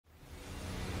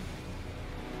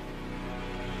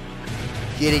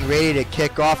getting ready to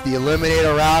kick off the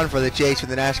Eliminator round for the chase for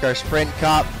the NASCAR Sprint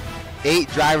Cup. 8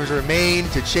 drivers remain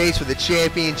to chase for the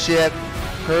championship.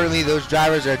 Currently, those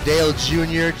drivers are Dale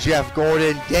Jr., Jeff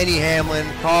Gordon, Denny Hamlin,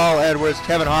 Carl Edwards,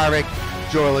 Kevin Harvick,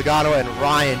 Joey Logano, and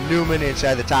Ryan Newman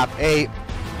inside the top 8.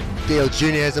 Dale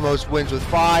Jr. has the most wins with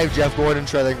 5. Jeff Gordon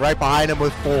trailing right behind him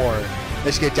with 4.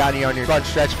 Let's get down here on your front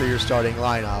stretch for your starting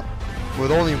lineup. With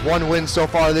only 1 win so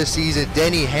far this season,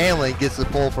 Denny Hamlin gets the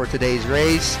pole for today's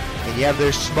race. And you have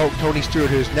their smoke Tony Stewart,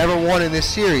 who's never won in this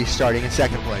series, starting in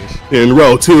 2nd place. In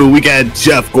row 2, we got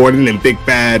Jeff Gordon and Big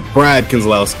Bad Brad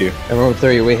Keselowski. In row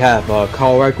 3, we have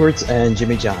Carl Edwards and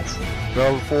Jimmie Johnson.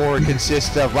 Row 4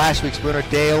 consists of last week's winner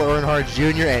Dale Earnhardt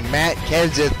Jr. and Matt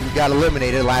Kenseth, who got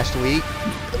eliminated last week.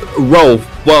 Row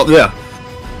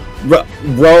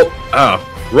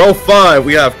 5,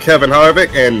 we have Kevin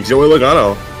Harvick and Joey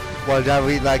Logano. One guy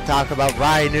we'd like to talk about,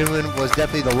 Ryan Newman, was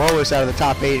definitely the lowest out of the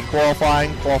top 8 in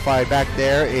qualifying. Qualified back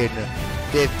there in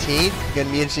 15th. Going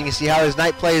to be interesting to see how his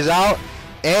night plays out.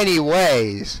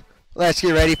 Anyways, let's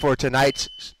get ready for tonight's...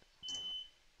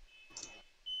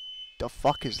 The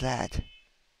fuck is that?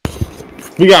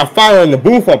 We got fire in the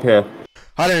booth up here.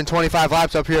 125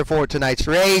 laps up here for tonight's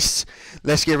race.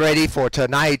 Let's get ready for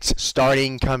tonight's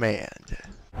starting command.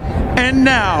 And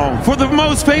now, for the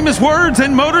most famous words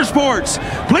in motorsports,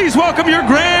 please welcome your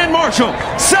Grand Marshal,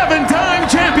 7-time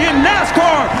champion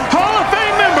NASCAR Hall of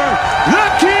Fame member, the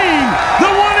King,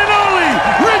 the one and only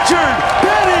Richard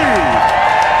Petty.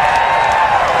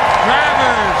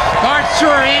 Drivers, start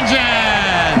your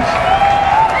engines.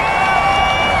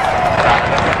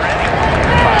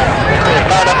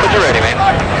 Start up when you're ready, man.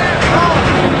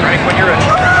 Ready when you're ready.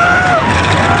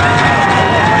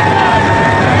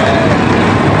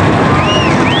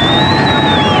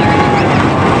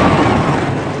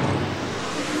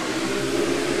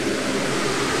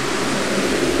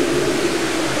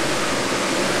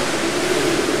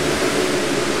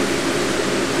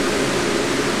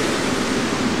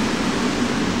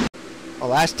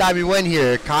 Last time we went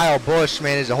here, Kyle Busch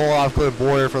managed to hold off Clint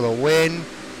Bowyer for the win.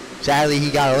 Sadly, he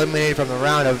got eliminated from the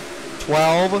round of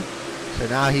 12. So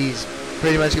now he's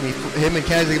pretty much going to be, him and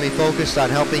Kenseth are going to be focused on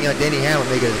helping Denny Hamlin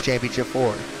make it to the championship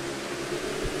 4.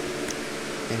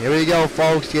 And here we go,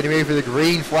 folks, getting ready for the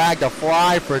green flag to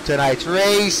fly for tonight's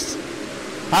race.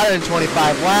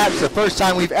 125 laps, the first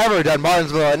time we've ever done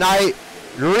Martinsville at night.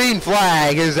 Green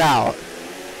flag is out.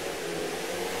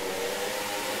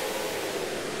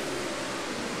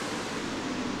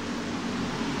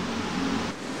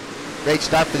 Great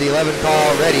start for the 11 car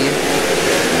already.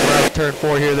 We're out of turn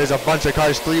 4 here. There's a bunch of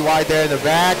cars 3 wide there in the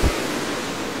back.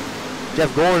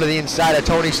 Jeff Gordon to the inside of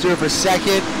Tony Stewart for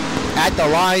 2nd. At the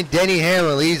line, Denny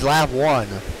Hamlin leads lap 1.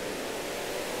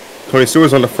 Tony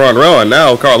Stewart's on the front row, and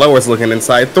now Carl Edwards looking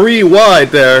inside. 3 wide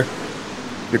there.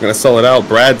 You're going to sell it out.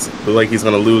 Brad's look like he's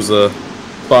going to lose a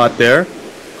spot there.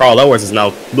 Carl Edwards is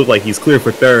now look like he's clear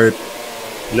for 3rd.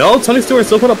 No, Tony Stewart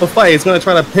still put up a fight. He's going to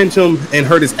try to pinch him and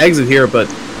hurt his exit here, but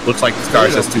looks like this car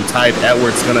is just too tight.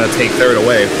 Edwards going to take 3rd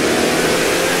away.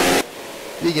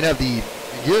 Speaking of, the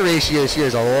gear ratio this year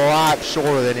is a lot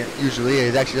shorter than it usually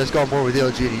is. Actually, let's go on board with Dale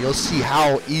Jr. You'll see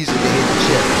how easy they hit the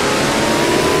chip.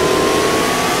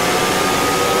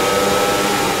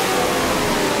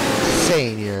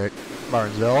 Insane here at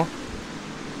Martinsville.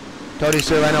 Tony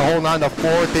Stewart right now holding on to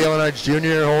 4th. Dale Earnhardt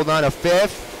Jr. holding on to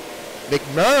 5th.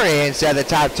 McMurray inside the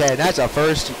top 10. That's a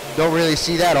first. Don't really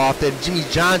see that often. Jimmie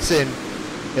Johnson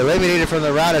eliminated from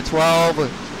the round of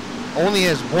 12. Only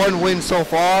has 1 win so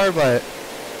far, but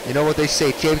you know what they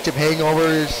say, championship hangover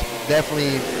is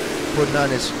definitely putting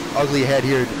on its ugly head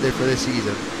here for this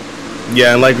season.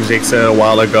 Yeah, and like Jake said a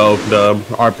while ago, the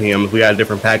RPMs, we had a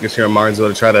different package here in Martinsville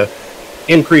to try to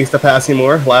increase the passing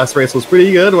more. Last race was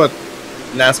pretty good, but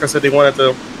NASCAR said they wanted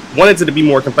it to be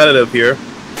more competitive here.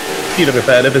 Speed of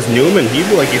competitive is Newman. He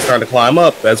looked like he's starting to climb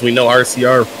up. As we know,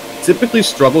 RCR typically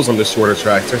struggles on the shorter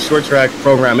tracks. Their short track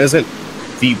program isn't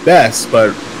the best,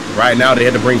 but right now they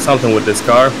had to bring something with this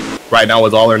car. Right now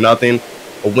it's all or nothing.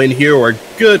 A win here or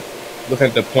good. Looking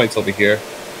at the points over here,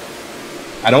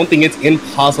 I don't think it's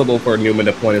impossible for Newman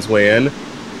to point his way in,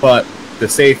 but the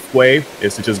safe way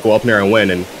is to just go up there and win,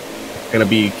 and gonna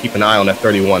be keep an eye on that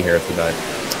 31 here tonight.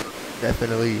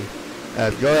 Definitely.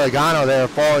 Joey Logano there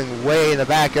falling way in the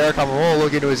back. Eric Almirola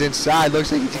looking to his inside. Looks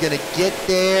like he's going to get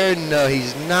there. No,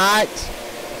 he's not.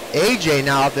 AJ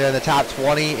now up there in the top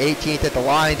 20. 18th at the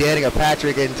line. Danica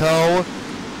Patrick in tow.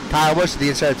 Kyle Busch to the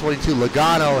inside of 22.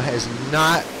 Logano has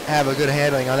not have a good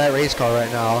handling on that race car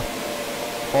right now.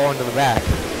 Falling to the back.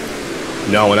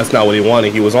 No, and that's not what he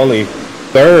wanted. He was only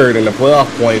 3rd in the playoff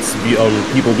points,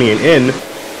 people being in.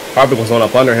 Harvick was on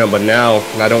up under him, but now,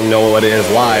 and I don't know what it is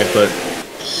live, but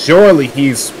surely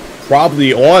he's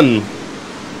probably on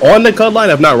the cut line,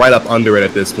 if not right up under it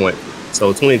at this point.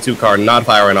 So 22 car not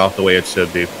firing off the way it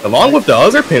should be. Along with the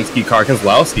other Penske car,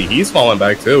 Keselowski, he's falling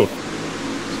back too.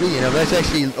 Speaking of, let's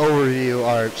actually overview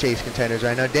our chase contenders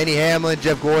right now. Denny Hamlin,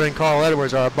 Jeff Gordon, Carl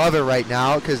Edwards are above it right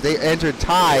now because they entered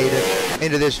tied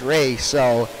into this race.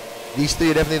 So these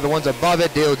three are definitely the ones above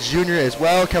it. Dale Jr. as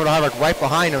well. Kevin Harvick right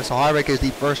behind him. So Harvick is the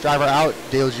first driver out.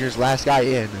 Dale Jr.'s last guy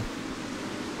in.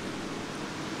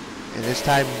 And this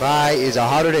time by is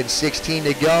 116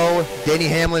 to go. Denny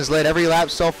Hamlin's led every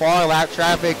lap so far. Lap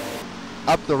traffic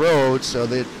up the road, so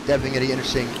they're definitely going to get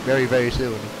interesting very, very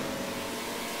soon.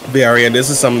 Yeah, and this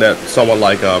is something that someone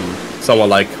like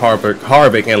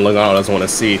Harvick and Logano doesn't want to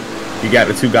see. You got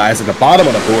the two guys at the bottom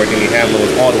of the board. Denny Hamlin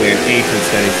was all the way in 8th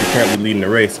instead. He's currently leading the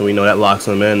race, so we know that locks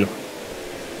him in.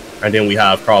 And then we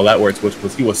have Carl Edwards,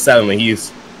 he was 7th, and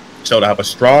he's showed to have a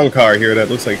strong car here that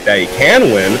looks like that he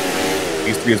can win.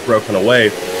 These three is broken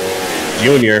away.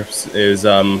 Junior is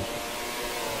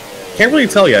can't really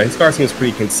tell yet. His car seems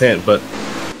pretty content, but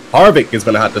Harvick is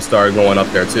going to have to start going up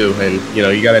there too. And you know,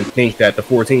 you got to think that the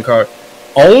 14 car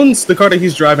owns the car that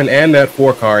he's driving and that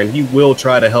 4 car, and he will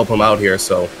try to help him out here.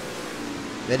 So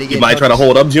he might try to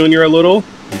hold up Junior a little,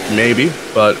 maybe,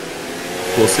 but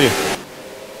we'll see.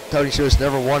 Tony Stewart's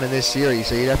never won in this series,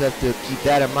 so you'd have to keep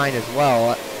that in mind as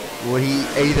well. Would he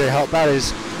either help out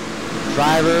his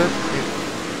driver,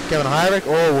 Kevin Harvick,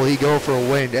 or will he go for a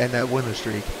win to end that winner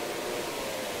streak?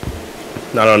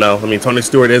 I don't know. I mean, Tony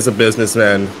Stewart is a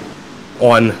businessman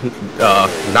on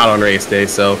not on race day,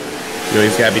 so you know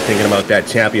he's got to be thinking about that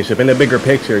championship in the bigger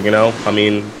picture. You know, I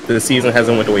mean, the season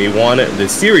hasn't went the way he wanted. The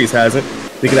series hasn't.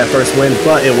 Think of that first win,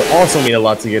 but it would also mean a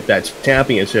lot to get that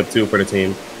championship too for the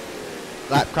team.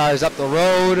 Lap cars up the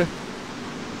road.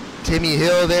 Timmy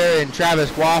Hill there and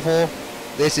Travis Waffle.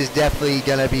 This is definitely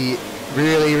gonna be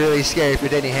really, really scary for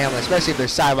Denny Hamlin, especially if they're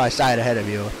side by side ahead of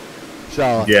you.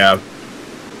 So yeah.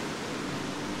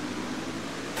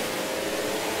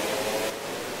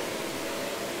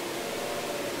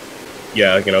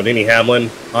 Yeah, you know, Denny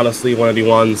Hamlin, honestly, one of the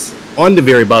ones on the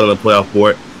very bottom of the playoff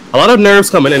board. A lot of nerves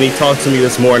coming in. He talked to me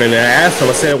this morning, and I asked him,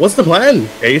 I said, what's the plan?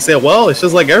 And he said, well, it's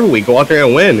just like every week. Go out there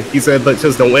and win. He said, but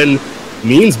just the win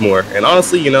means more. And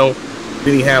honestly, you know,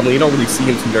 Denny Hamlin, you don't really see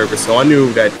him too nervous. So I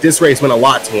knew that this race meant a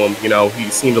lot to him. You know, he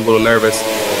seemed a little nervous.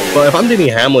 But if I'm Denny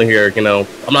Hamlin here, you know,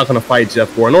 I'm not going to fight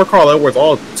Jeff Gordon or Carl Edwards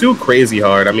all too crazy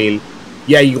hard. I mean,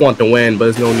 yeah, you want to win, but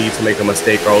there's no need to make a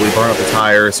mistake early, burn up the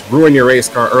tires, ruin your race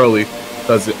car early,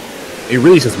 because it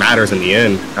really just matters in the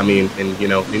end. I mean, and, you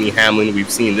know, Denny Hamlin,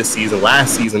 we've seen this season,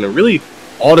 last season, and really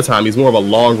all the time, he's more of a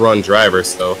long-run driver.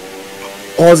 So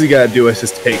all he got to do is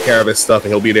just take care of his stuff,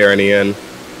 and he'll be there in the end.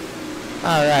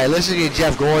 All right, listening to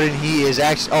Jeff Gordon, he is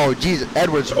actually, oh, geez,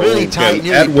 Edwards really tight,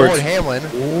 nearly Edwards. Hamlin.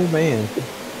 Oh, man.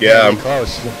 Yeah.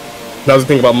 Close. That was the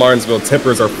thing about Martinsville.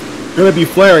 Tempers are going to be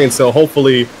flaring, so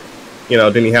hopefully, you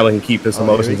know, Denny Hamlin can keep his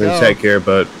emotions in check here,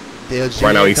 but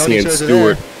right now he's seeing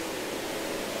Stewart.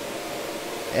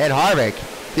 And Harvick.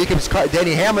 Here comes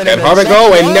Denny Hamlin. And Harvick,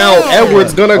 and now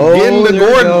Edwards going to get in the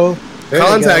Gordon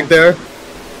contact there.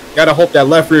 Got to hope that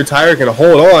left rear tire can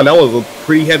hold on. That was a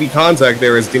pretty heavy contact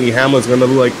there as Denny Hamlin's going to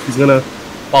look like he's going to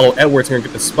follow Edwards here and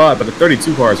get the spot. But the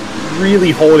 32 car is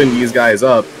really holding these guys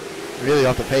up. Really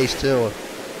off the pace, too.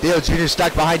 Dale Jr.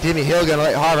 stuck behind Timmy Hill, going to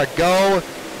let Harvick go.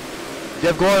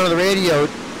 Jeff Gordon on the radio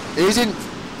isn't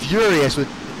furious with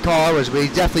Carl Edwards, but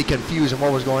he's definitely confused on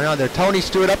what was going on there. Tony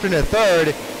Stewart up in the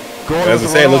third. As I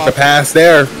say, look the pass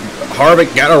there.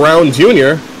 Harvick got around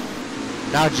Junior.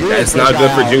 Now Junior. That's not good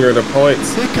for Junior the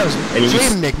points. Here comes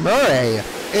Jim McMurray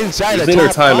inside the top. He's in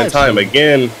time and time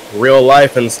again, real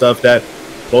life and stuff that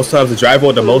most times the driver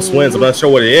with the most wins. I'm not sure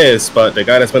what it is, but the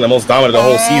guy that's been the most dominant the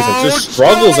whole season just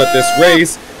struggles at this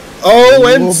race. Oh,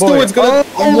 and Stewart's gonna.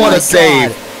 Oh, what a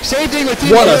save! Same thing with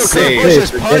Timmy. What a save!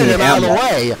 Just punted him out of the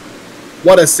way.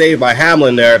 What a save by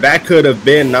Hamlin there. That could have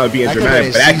been, not being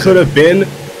dramatic, but that could have been,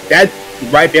 that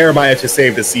right there might have just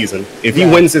saved the season. If he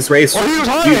wins this race. Oh, here's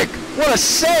Harvick. What a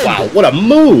save. Wow, what a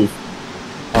move.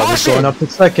 Oh, just going up to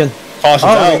second. Caution's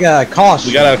out. We got a caution.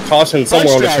 We got a caution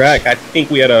somewhere on the track. I think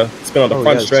we had a spin on the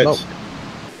front stretch.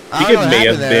 I think it may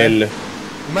have been. It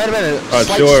might have been a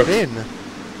slight spin.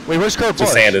 Wait, where's Kurt Busch?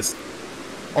 Sanders.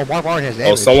 Oh, Mark Martin has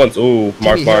damage. Oh, someone's,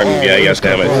 Mark Martin, yeah, he has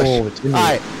damage. All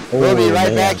right, we'll be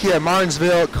right back here at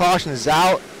Martinsville. Caution is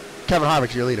out. Kevin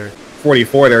Harvick's your leader.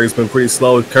 44 there, he's been pretty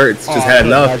slow. Kurt's just had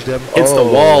enough. Hits the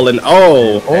wall, and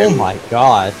oh my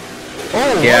God.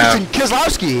 Oh, yeah.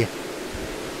 Keselowski.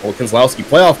 Well, Keselowski,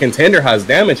 playoff contender, has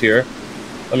damage here.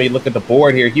 Let me look at the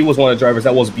board here. He was one of the drivers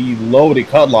that was below the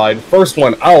cut line. First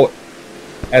one out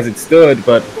as it stood,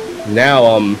 but now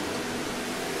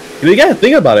You gotta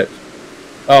think about it.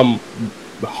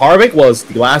 Harvick was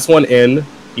the last one in.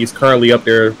 He's currently up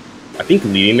there, I think,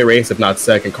 leading the race, if not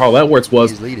second. Carl Edwards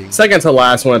was second to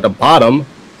last one at the bottom.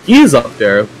 He's up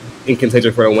there in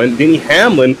contention for the win. Denny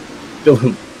Hamlin,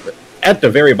 at the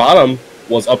very bottom,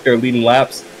 was up there leading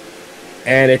laps.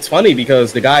 And it's funny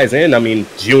because the guys in, I mean,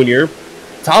 Junior,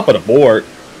 top of the board,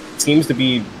 seems to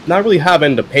be not really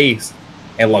having the pace.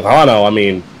 And Logano, I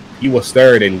mean, he was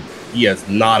third and he is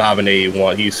not having a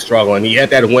A1. He's struggling. He had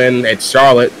that win at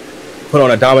Charlotte, put on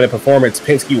a dominant performance.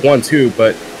 Penske won too,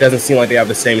 but doesn't seem like they have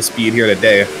the same speed here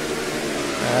today. All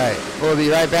right, we'll be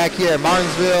right back here at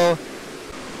Martinsville.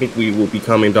 I think we will be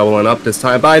doubling up this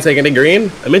time by taking the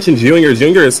green. I mentioned Junior.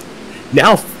 Junior is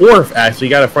now fourth, actually.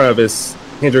 Got in front of his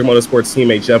Hendrick Motorsports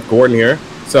teammate Jeff Gordon here.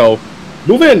 So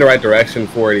moving in the right direction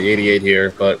for the 88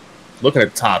 here, but looking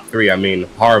at the top three, I mean,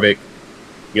 Harvick,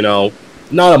 you know,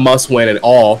 not a must-win at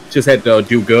all. Just had to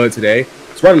do good today.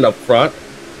 It's running up front.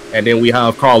 And then we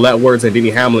have Carl Edwards and Denny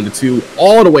Hamlin, the two,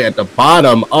 all the way at the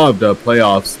bottom of the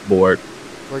playoffs board.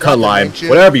 Cut line,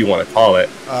 whatever you want to call it.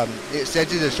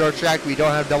 Essentially, the short track, we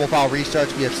don't have double file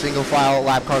restarts. We have single file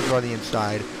lap cars on the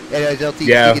inside. And LT,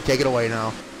 you can take it away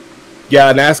now.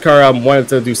 Yeah, NASCAR wanted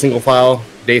to do single file.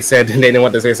 They said they didn't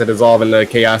want this race to dissolve in the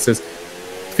chaoses.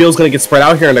 Field's going to get spread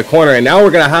out here in the corner. And now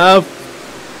we're going to have,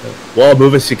 well,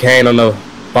 moving chicane on the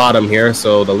bottom here.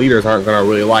 So the leaders aren't going to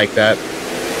really like that.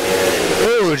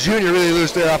 Junior really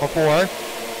loose there off of 4.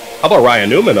 How about Ryan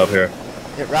Newman up here?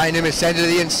 Yeah, Ryan Newman sent it to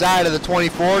the inside of the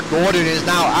 24. Gordon is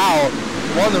now out.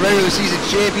 Won the regular season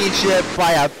championship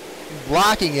by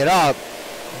blocking it up.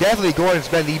 Definitely Gordon's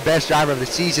been the best driver of the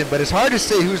season, but it's hard to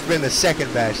say who's been the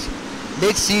second best.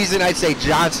 Mid-season, I'd say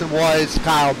Johnson was,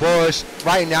 Kyle Busch.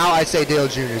 Right now, I'd say Dale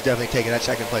Jr. is definitely taking that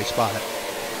second place spot.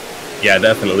 Yeah,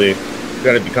 definitely.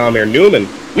 Got to be calm here. Newman,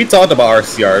 we talked about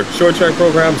RCR. Short track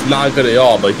program's not good at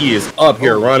all, but he is up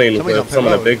here running with some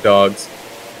of the big dogs.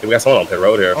 We got someone on pit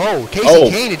road here. Oh,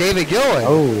 Kasey Kahne to David Gillen.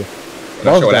 Oh,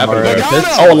 not sure what happened there.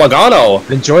 Logano.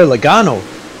 Enjoy Logano.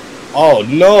 Oh,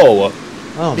 no.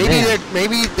 Oh,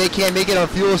 maybe they can't make it on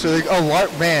fuel, so they're,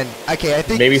 oh, man. Okay, I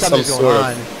think maybe something's some going sort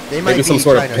on. Of, maybe some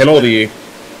sort of penalty.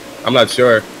 I'm not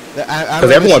sure.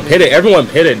 Because everyone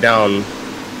pitted down.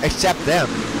 Except them,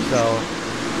 so...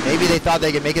 Maybe they thought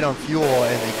they could make it on fuel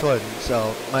and they couldn't,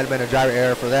 so might have been a driver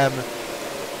error for them.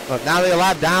 But now they're a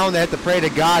lap down. They have to pray to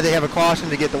God they have a caution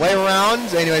to get the way around.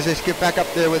 Anyways, they skip back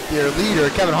up there with their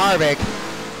leader, Kevin Harvick,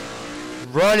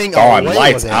 running away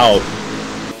lights with it. out.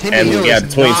 Timmy and Hill we got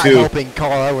is 22. not helping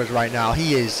Carl Edwards right now.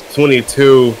 He is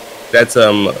 22. That's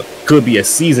could be a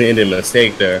season-ending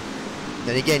mistake there.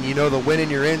 Then again, you know the win and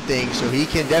you're in thing, so he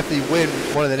can definitely win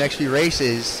one of the next few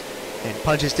races. And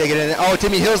Punch is taking it in. Oh,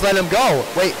 Timmy Hill's let him go.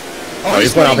 Wait. Oh,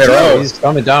 he's going out pit road. He's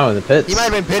coming down in the pits. He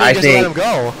might have been pitting just to let him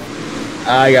go.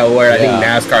 I got worried. I think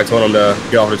NASCAR told him to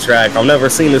get off the track.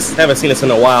 Haven't seen this in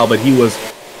a while, but he was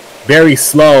very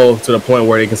slow to the point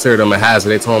where they considered him a hazard.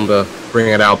 They told him to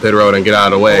bring it out pit road and get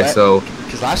out of the way. So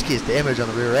Keselowski has damage on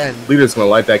the rear end. Leader's going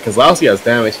to like that. Keselowski has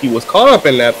damage. He was caught up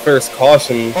in that first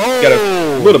caution. Oh. Got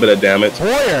a little bit of damage.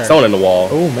 Bowyer. Someone in the wall.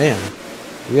 Oh, man.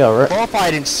 Yeah, right.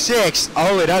 Qualified in 6th,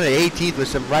 all the way down to 18th with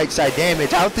some right side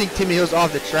damage. I don't think Timmy Hill's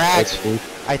off the track.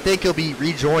 I think he'll be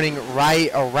rejoining right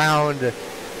around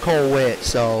Cole Witt.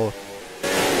 So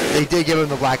they did give him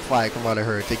the black flag from what I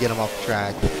heard to get him off the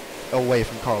track away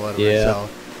from Carl Edwards. Yeah. So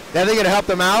then they're going to help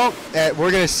them out.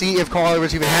 We're going to see if Carl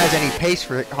Edwards even has any pace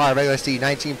for Harvick. Let's see,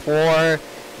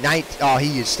 19.4. Oh,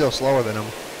 he is still slower than him.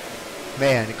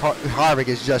 Man, Harvick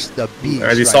is just the beast.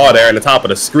 As you saw there in the top of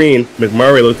the screen,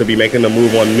 McMurray looked to be making the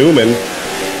move on Newman.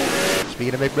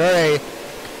 Speaking of McMurray,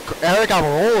 Eric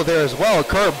Almirola there as well.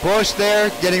 Kurt Busch there,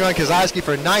 getting on Keselowski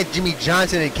for 9th. Jimmie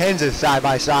Johnson and Kenseth side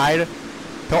by side.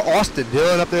 To Austin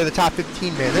Dillon up there in the top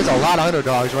 15, man. There's a lot of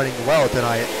underdogs running well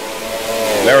tonight.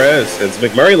 There is. It's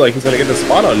McMurray like he's going to get the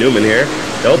spot on Newman here.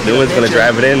 Nope, Newman's going to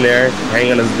drive it in there,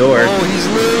 hang on his door. Oh, he's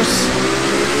loose.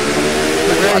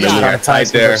 Tight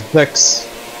there.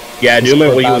 Yeah,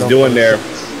 Newman, what he was doing there,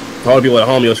 told people at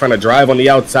home, he was trying to drive on the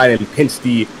outside and pinch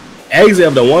the exit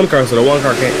of the one car so the one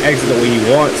car can't exit the way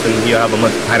he wants and he'll have a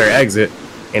much tighter exit.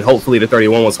 And hopefully the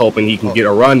 31 was hoping he can get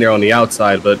a run there on the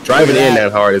outside, but driving in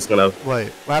that hard is going to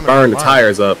burn the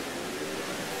tires up.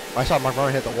 I saw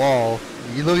McMurray hit the wall.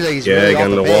 He looks like he's really off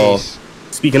the wall. base.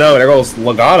 Speaking of, there goes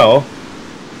Logano.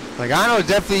 Logano is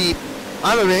definitely...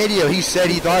 On the radio, he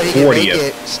said he thought he could make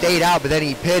it, stayed out, but then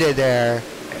he pitted there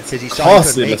because he saw he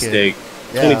couldn't make mistake.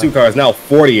 it. Yeah. 22 cars now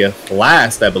 40th,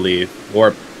 last I believe,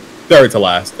 or third to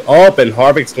last. Up and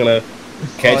Harvick's gonna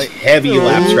catch heavy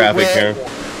lap traffic here.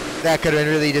 That could have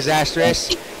been really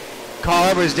disastrous. Carl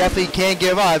Edwards definitely can't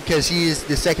give up because he's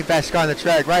the second fastest car on the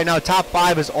track. Right now, top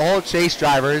 5 is all Chase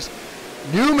drivers.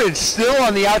 Newman's still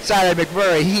on the outside of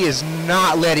McMurray. He is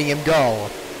not letting him go.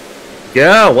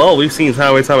 Yeah, well, we've seen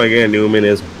time and time again, Newman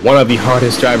is one of the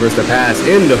hardest drivers to pass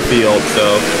in the field,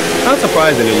 so not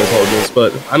surprised that Newman's holding this,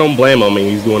 but I don't blame him. I mean,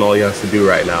 he's doing all he has to do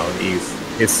right now.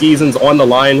 His season's on the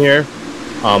line here.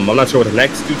 I'm not sure what the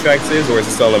next 2 tracks is, or is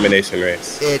it still elimination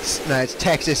race? It's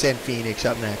Texas and Phoenix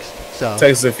up next. So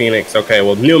Texas and Phoenix. Okay,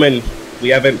 well, Newman,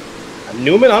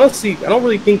 Newman, honestly, I don't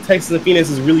really think Texas and Phoenix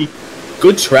is really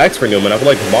good tracks for Newman. I feel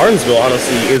like Martinsville,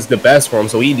 honestly, is the best for him,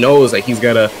 so he knows that he's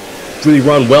going to really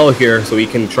run well here so he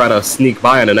can try to sneak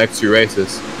by in the next 2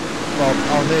 races.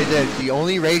 Well, I'll say this, the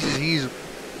only races he's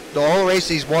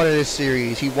won in this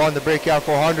series, he won the Breakout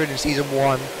 400 in Season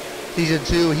 1. Season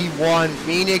 2, he won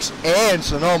Phoenix and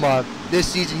Sonoma. This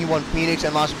season, he won Phoenix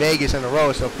and Las Vegas in a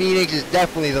row. So Phoenix is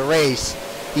definitely the race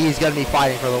he's going to be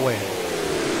fighting for the win.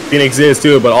 Phoenix is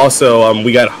too, but also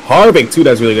we got Harvick too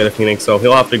that's really good at Phoenix, so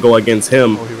he'll have to go against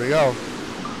him. Oh, here we go.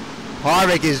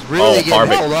 Harvick is really getting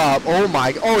held up. Oh,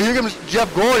 my. Oh, here comes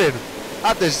Jeff Gordon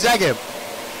up to second.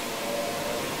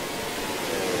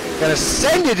 Gonna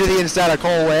send it to the inside of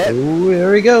Colwett. Ooh,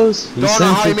 there he goes. Don't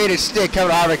know how he made it stick.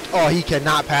 Kevin Harvick, oh, he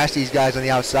cannot pass these guys on the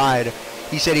outside.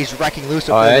 He said he's wrecking loose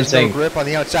up there. There's no grip on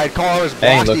the outside. Carl has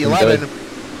blocked the 11.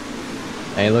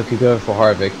 Ain't looking good for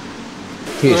Harvick.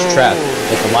 He is trapped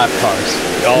with the lap cars.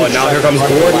 Oh, and now here comes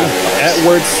Gordon,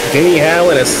 Edwards, Denny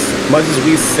Hamlin. As much as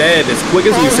we said, as quick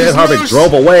as we said, Harvick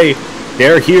drove away.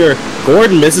 They're here.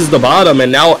 Gordon misses the bottom,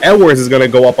 and now Edwards is going to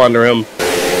go up under him.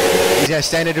 He's going to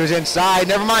send it to his inside.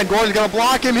 Never mind. Gordon's going to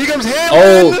block him. Here comes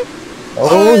Hamlin.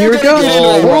 Oh, here we go.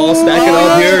 Oh, we're all stacking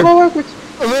up here.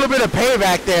 A little bit of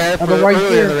payback there for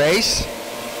earlier in the race.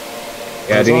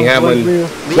 Yeah, Denny Hamlin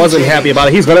wasn't happy about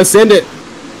it. He's going to send it.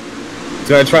 He's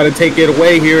going to try to take it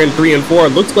away here in 3 and 4. It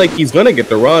looks like he's going to get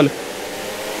the run.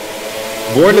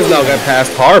 Gordon has now got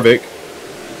past Harvick.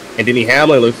 And Denny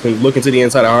Hamlin looking to the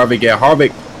inside of Harvick. Yeah,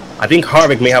 I think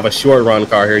Harvick may have a short run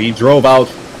car here. He drove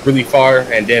out really far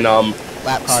and then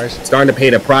lap cars starting to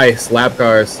pay the price. Lap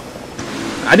cars.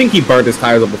 I think he burnt his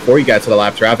tires up before he got to the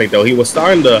lap traffic, though. He was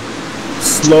starting to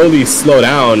slowly slow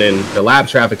down, and the lap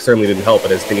traffic certainly didn't help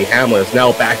it as Denny Hamlin is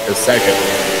now back to second.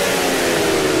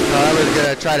 I was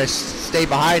going to try to stay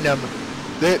behind him.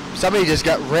 Somebody just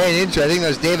got ran into. I think that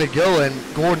was David Gillen.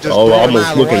 Gordon just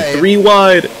almost looking 3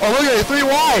 wide. Oh, look at it, 3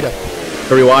 wide.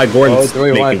 3 wide. Gordon's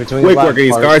making quick work of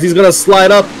these cars. He's going to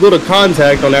slide up. Little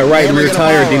contact on that right rear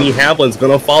tire. Denny Hamlin's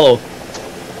going to follow.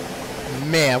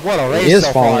 Man, what a race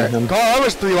so far. Carl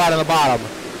was 3 wide on the bottom.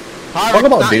 Talk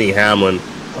about Denny Hamlin.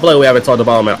 I feel like we haven't talked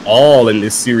about him at all in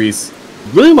this series.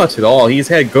 Really much at all. He's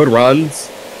had good runs.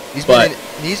 He's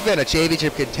been a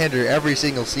championship contender every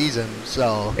single season,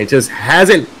 so it just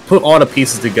hasn't put all the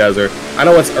pieces together. I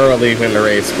know it's early in the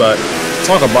race, but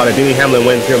talk about it. Denny Hamlin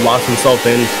went here, locked himself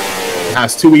in,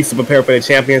 has 2 weeks to prepare for the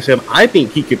championship. I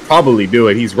think he could probably do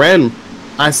it. He's ran,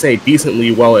 I say,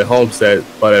 decently well at Homestead,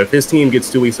 but if his team gets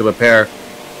 2 weeks to prepare,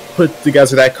 put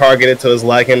together that car, get it to his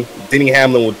liking, Denny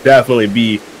Hamlin will definitely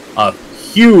be a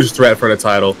huge threat for the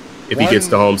title if he gets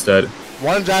to Homestead.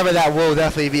 One driver that will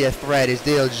definitely be a threat is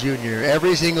Dale Jr.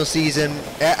 Every single season,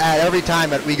 at every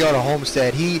time that we go to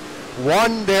Homestead, he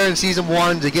won there in Season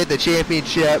 1 to get the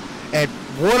championship and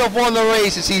would have won the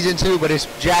race in Season 2, but his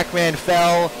jackman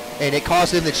fell and it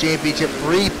cost him the championship.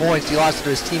 3 points. He lost it to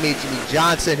his teammate Jimmie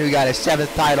Johnson, who got his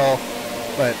 7th title,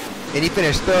 and he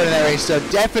finished 3rd in that race. So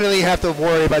definitely have to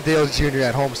worry about Dale Jr.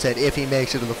 at Homestead if he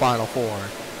makes it to the Final 4.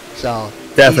 So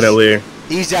definitely.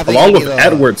 He's definitely along with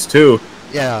Edwards too.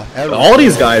 Yeah, all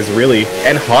these guys really,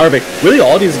 and Harvick, really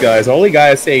all these guys. The only guy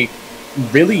I say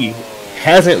really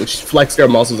hasn't flexed their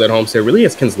muscles at Homestead really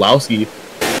is Keselowski,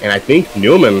 and I think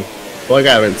Newman. I feel like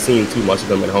I haven't seen too much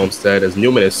of him at Homestead, as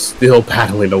Newman is still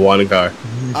battling the 1 car.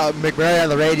 McMurray on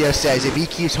the radio says if he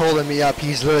keeps holding me up,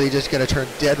 he's literally just going to turn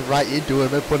dead right into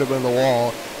him and put him in the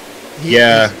wall.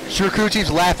 Sure, crew chief's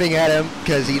laughing at him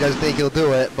because he doesn't think he'll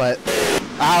do it, but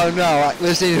I don't know.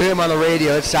 Listening to him on the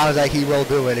radio, it sounds like he will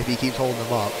do it if he keeps holding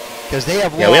them up. Because they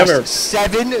have lost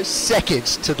 7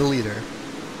 seconds to the leader.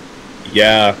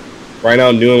 Yeah. Right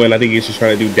now, Newman, I think he's just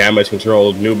trying to do damage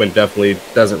control. Newman definitely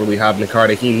doesn't really have the car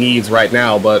that he needs right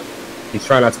now, but he's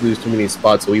trying not to lose too many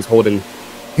spots, so he's holding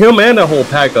him and the whole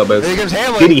pack up. As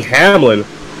Denny Hamlin.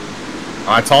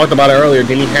 I talked about it earlier.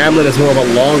 Denny Hamlin is more of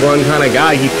a long-run kind of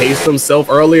guy. He paced himself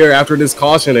earlier after this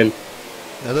caution, and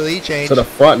another lead change to the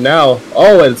front now.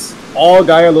 Oh, it's all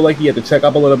guy looked like he had to check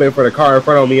up a little bit for the car in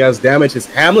front of him. He has damage. His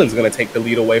Hamlin's going to take the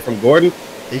lead away from Gordon.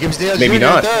 He comes Dale Maybe Jr.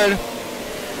 not. 3rd.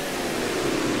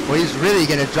 Well, he's really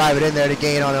going to drive it in there to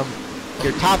gain on him.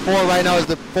 Your top 4 right now is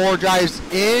the 4 drives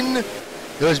in.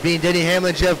 Those being Denny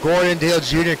Hamlin, Jeff Gordon, Dale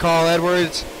Jr., Carl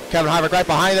Edwards, Kevin Harvick right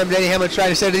behind them. Denny Hamlin trying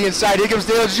to set to the inside. Here comes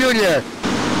Dale Jr.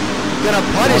 Gonna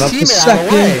punt his teammate out of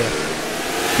the way.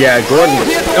 Yeah, Gordon.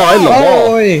 Oh, in the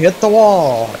wall. He hit the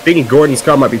wall. I think Gordon's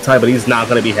car might be tight, but he's not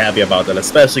going to be happy about that,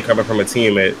 especially coming from a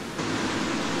teammate.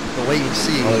 The wait and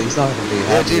see. Oh, he's not going to be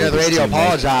happy. Dale Jr. on the radio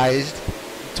apologized.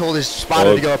 Told his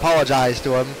spotter to go apologize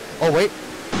to him. Oh, wait.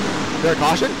 Is there a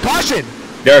caution? Caution!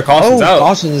 Derek Caution's out.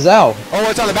 Caution is out. Oh,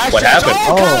 it's on the back What stretch.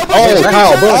 happened?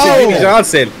 Kyle Busch and Jimmie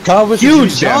Johnson. Kyle Busch and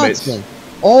Huge Jimmie damage. Johnson.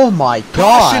 Oh my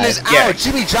God. Caution is out. Yeah.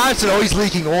 Jimmie Johnson always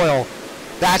leaking oil.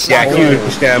 That's Yeah, not good.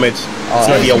 huge damage. It's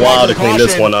going to be a Caution. while to clean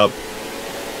this one up.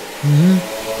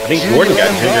 I think Junior Gordon let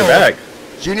got him Junior go. back.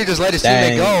 Junior just let his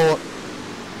Dang. teammate go.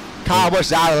 Kyle Busch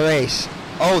is out of the race.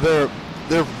 Oh,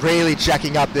 they're really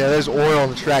checking up there. There's oil on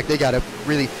the track. They got to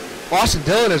really... Austin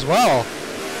Dillon as well.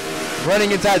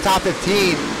 Running inside the top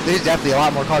 15. There's definitely a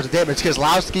lot more cars with damage.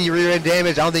 Keselowski rear end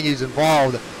damage. I don't think he's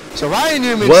involved. So Ryan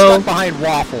Newman stuck behind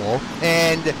Waffle.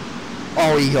 And...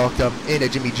 Oh, he hooked him into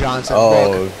Jimmie Johnson.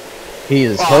 Oh, he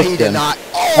is he hooked did him. not.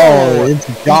 It's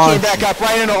He came Johnson. back up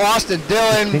right into Austin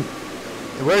Dillon.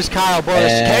 Where's Kyle Busch?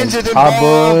 And Kenseth Kyle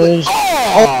involved. Busch.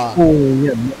 Oh! Oh,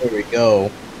 yeah, there we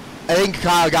go. I think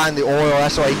Kyle got in the oil.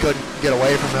 That's why he couldn't get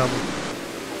away from him.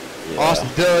 Yeah. Austin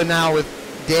Dillon now with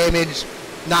damage.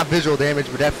 Not visual damage,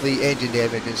 but definitely engine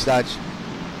damage and such.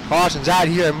 Caution's out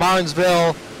here in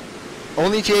Martinsville.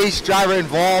 Only chase driver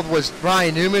involved was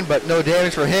Ryan Newman, but no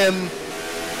damage for him.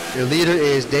 Your leader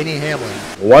is Denny Hamlin.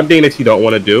 One thing that you don't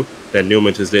want to do, that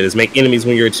Newman just did, is make enemies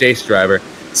when you're a chase driver,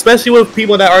 especially with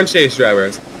people that aren't chase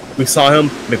drivers. We saw him,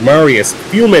 McMurray is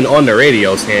fuming on the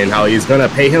radio saying how he's going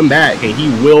to pay him back and he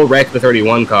will wreck the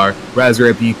 31 car, whether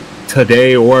it be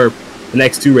today or the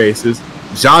next 2 races.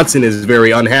 Johnson is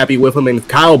very unhappy with him, and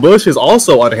Kyle Busch is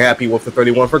also unhappy with the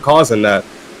 31 for causing that.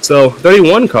 So,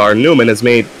 31 car, Newman has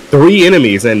made 3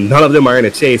 enemies, and none of them are in a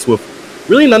chase with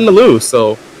really nothing to lose.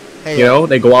 So, Hey, you know,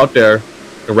 they go out there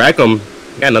and wreck them,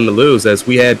 got nothing to lose, as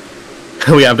we have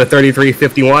the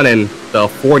 33-51 and the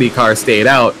 40 car stayed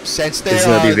out. Since It's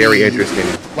going to be very interesting.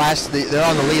 They're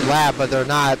on the lead lap, but they're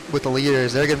not with the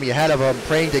leaders. They're going to be ahead of them,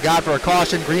 praying to God for a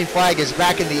caution. Green flag is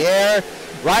back in the air,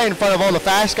 right in front of all the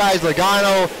fast guys.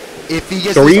 Logano, if he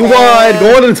gets 3 wide,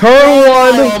 going to turn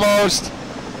 1. Almost.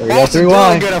 There we go, 3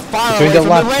 wide. Between the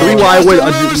left. 3 wide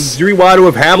with 3 wide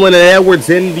with Hamlin and Edwards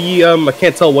in the I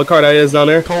can't tell what car that is down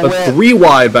there. Cole But Witt. 3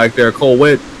 wide back there, Cole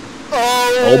Witt.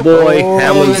 Oh boy, Oh,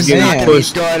 Hamlin's this is getting not gonna be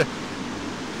pushed. good.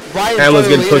 Right in Hamlin's front of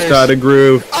getting the pushed leaders. out of the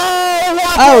groove. Oh,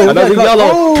 what? Oh, Another yellow.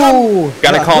 Oh,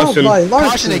 Got a caution.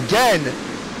 Caution again.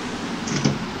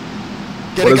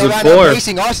 Gonna What is go it right for? now,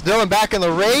 racing Austin Dillon back in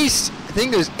the race. I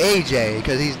think there's AJ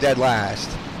because he's dead last.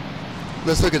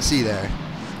 Let's look and see there.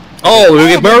 Oh,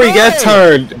 Murray McMurray. gets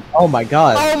turned. Oh my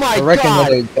God. Oh my I reckon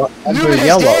God. under Newman has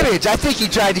yellow. damage. I think he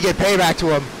tried to get payback to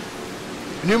him.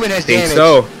 Newman has Think damage.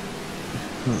 so.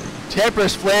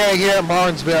 Tempers flaring here at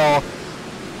Martinsville.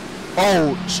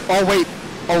 Oh wait.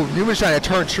 Oh, Newman's trying to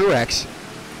turn Truex.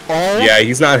 Oh. Yeah,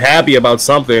 he's not happy about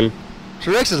something.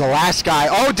 Truex is the last guy.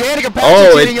 Oh, Danica Oh,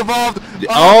 Patrick's getting involved.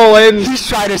 and He's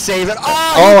trying to save it.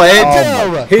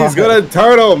 and he's gonna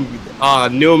turn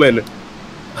him. Newman.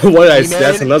 What did I say?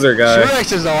 That's another guy.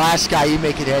 Truex is the last guy you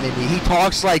make an enemy. He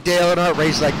talks like Dale Earnhardt,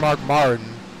 races like Mark Martin.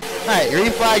 Alright,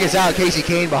 green flag is out. Kasey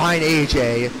Kahne behind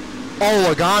AJ.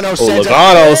 Oh, Logano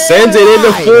sends it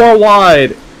into 4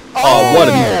 wide. Oh, what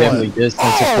a Definitely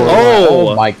distance of Oh.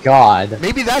 oh my God.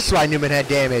 Maybe that's why Newman had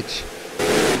damage.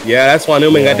 Yeah, that's why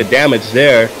Newman got the damage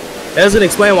there. That doesn't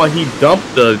explain why he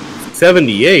dumped the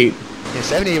 78. Yeah,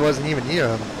 78 wasn't even near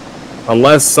him.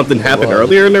 Unless something happened was.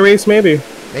 earlier in the race, maybe.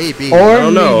 Maybe. Or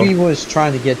don't know. maybe he was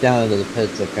trying to get down into the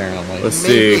pits, apparently. Let's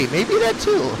see. Maybe that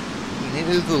too. It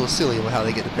is a little silly with how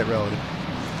they get to pit road.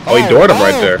 Oh, he doored him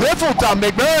right there. Biffle to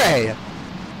McMurray.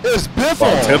 It was Biffle.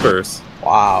 Ball tippers.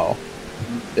 Wow.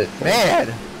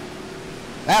 Man,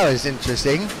 that was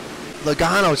interesting.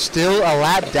 Logano still a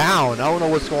lap down. I don't know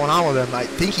what's going on with him. I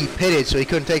think he pitted, so he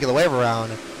couldn't take the wave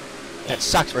around. That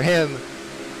sucks for him.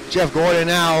 Jeff Gordon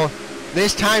now.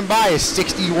 This time by is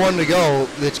 61 to go.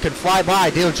 This could fly by.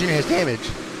 Dale Jr. has damage.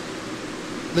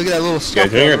 Look at that little Yeah,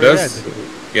 scuff. Junior does.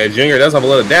 Yeah, Junior does have a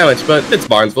little damage, but it's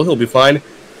Barnesville. He'll be fine.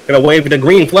 Gonna wave the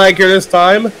green flag here this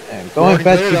time. And going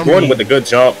back to Gordon with a good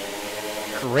jump.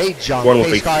 Great jump. Gordon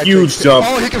with a huge jump.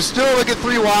 Oh, he can still look at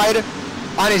 3 wide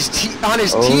on his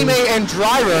teammate and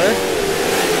driver.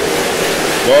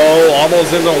 Whoa,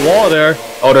 almost in the wall there.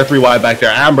 Oh, they're 3 wide back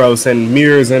there. Ambrose and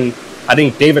Mears and I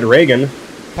think David Reagan.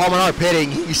 Paul Menard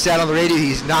pitting. He said on the radio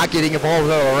he's not getting involved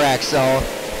with a wreck, so.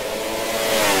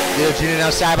 Dale Jr. now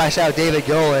side by side with David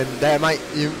Gillen. That might,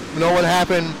 you know what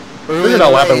happened early This in is the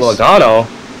not what happened with Logano.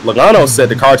 Logano said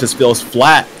the car just feels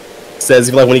flat.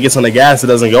 Says like when he gets on the gas, it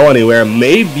doesn't go anywhere.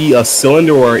 Maybe a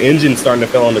cylinder or engine starting to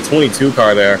fail on the 22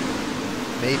 car there.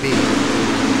 Maybe.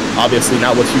 Obviously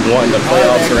not what you want in the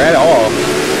playoffs or at all.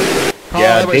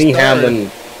 Yeah,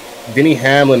 Denny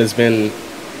Hamlin has been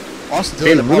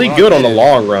really good on the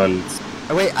long runs.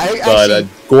 Wait, but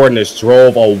Gordon has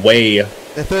drove away.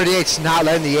 The 38's not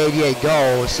letting the 88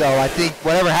 go, so I think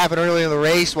whatever happened earlier in the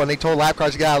race when they told lap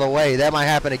cars to get out of the way, that might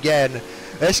happen again.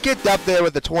 Let's get up there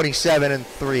with the 27 and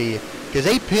 3, because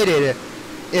they pitted,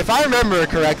 if I remember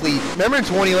correctly, remember in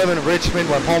 2011 Richmond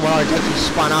when Paul Menard actually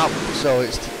spun out so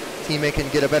his teammate can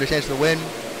get a better chance to win?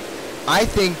 I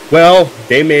think... Well,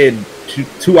 they made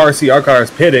two RCR cars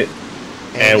pitted,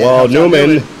 and well,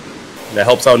 Newman, that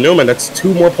helps out Newman. That's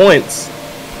 2 more points.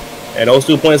 And those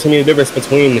 2 points can mean the difference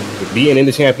between being in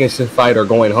the championship fight or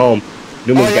going home.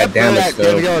 Newman's got damaged, though.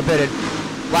 There we go, pitted.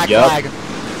 Black flag.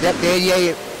 Yep, the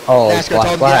 88. NASCAR told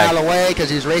him to get out of the way because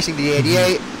he's racing the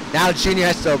 88. Now Junior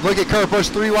has to look at Kurt Busch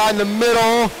 3 wide in the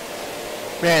middle.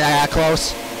 Man, I got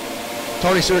close.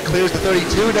 Tony Stewart clears the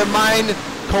 32. Never mind.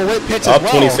 Cole Witt pits as well.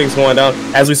 Up 26 going down.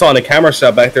 As we saw in the camera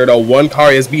shot back there, though, one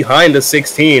car is behind the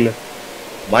 16.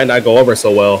 Might not go over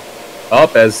so well.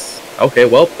 Up as... Okay,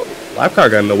 well, lap car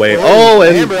got in the way. Oh,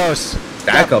 and Ambrose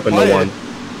stack up in the one.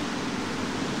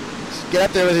 Get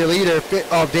up there with your leader.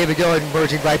 Oh, David Gillen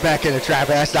merging right back into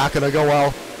traffic. That's not going to go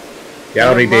well. Yeah, I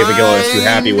don't think David Gillen is too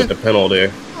happy with the penalty.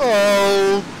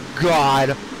 Oh,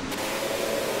 God.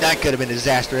 That could have been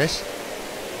disastrous.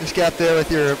 Just get up there with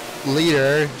your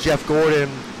leader, Jeff Gordon.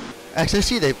 Actually,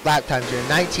 see the lap times here.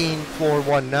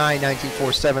 19.419,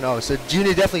 19.470. So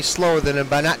Junior definitely slower than him,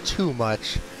 but not too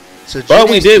much. So but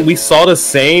we saw the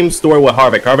same story with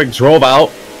Harvick. Harvick drove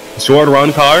out, short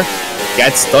run car,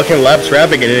 got stuck in lap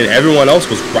traffic, and then everyone else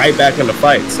was right back in the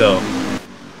fight. So,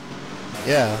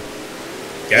 yeah.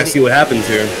 Gotta see what happens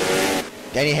here.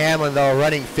 Denny Hamlin, though,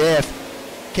 running 5th.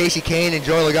 Kasey Kahne and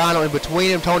Joey Logano in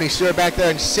between him. Tony Stewart back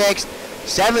there in 6th.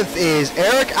 7th is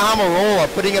Eric Almirola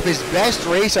putting up his best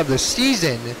race of the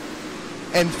season.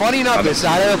 And funny enough, it's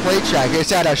not at a plate track.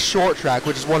 It's at a short track,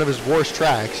 which is one of his worst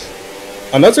tracks.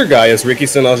 Another guy is Ricky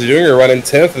Stenhouse Jr. running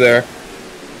 10th there.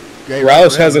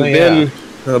 Roush hasn't been,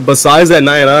 besides that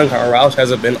 99 car, Roush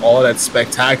hasn't been all that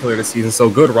spectacular this season. So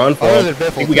good run for him. I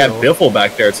think we got Biffle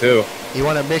back there too. He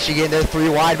won at Michigan. They're 3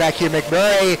 wide back here.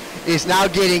 McMurray is now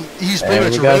getting, he's pretty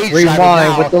much rage 3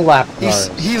 wide with the lap cars.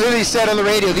 He literally said on the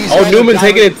radio, these guys Newman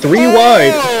taking it 3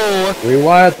 wide. 3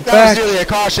 wide at the back. That was really a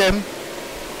caution.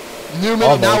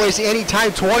 Newman not wasting any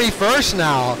time. 21st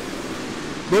now.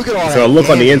 Look at all that. So look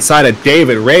on the inside of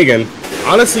David Reagan.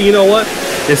 Honestly, you know what?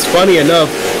 It's funny enough,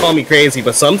 call me crazy,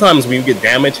 but sometimes when you get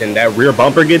damaged and that rear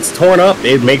bumper gets torn up,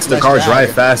 it makes the car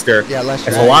drive faster. Yeah,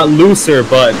 it's a lot looser,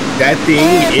 but that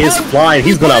thing is flying.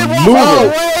 He's going to move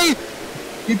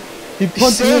it. He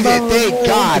saved it, thank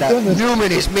God.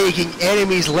 Newman is making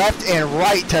enemies left and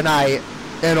right tonight.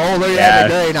 And look at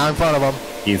McMurray now in front of him.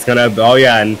 He's going to,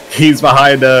 and he's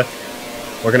behind the,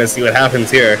 we're going to see what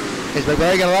happens here. Is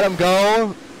McMurray going to let him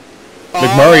go?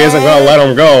 McMurray isn't going to let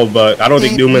him go, but I don't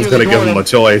think Newman's going to give him a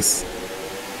choice.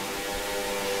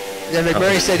 Yeah,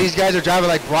 McMurray said these guys are driving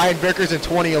like Brian Vickers in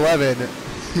 2011.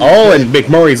 And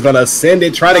McMurray's going to send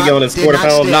it, try to get on his quarter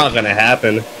panel. Not going to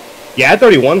happen. Yeah, that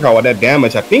 31 car with that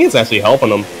damage, I think it's actually helping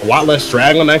him. A lot less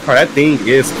drag on that car. That thing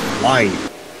is flying.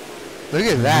 Look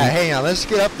at that. Hang on, let's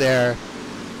get up there.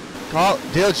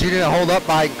 Dale Jr. to hold up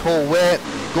by Cole Witt.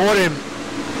 Gordon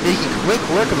making quick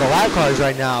work of the lap cars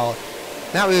right now.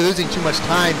 Not really losing too much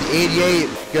time. The 88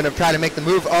 going to try to make the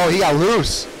move. Oh, he got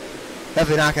loose.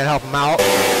 Definitely not going to help him out.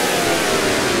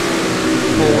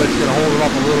 Cole Witt's going to hold him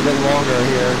up a little bit longer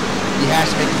here. He has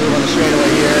to make the move on the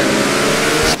straightaway here.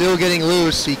 Still getting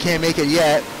loose. He can't make it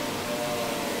yet.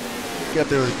 Get up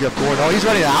there with Jeff Gordon. Oh, he's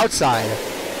running the outside.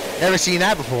 Never seen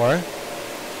that before.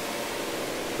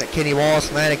 That Kenny Wallace,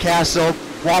 Atlanta Castle.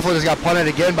 Waffle just got punted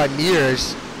again by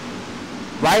Mears.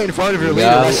 Right in front of your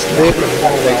leader.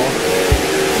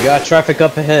 You got traffic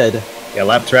up ahead. Yeah,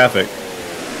 lap traffic.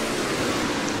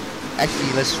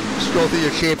 Actually, let's scroll through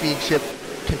your championship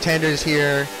contenders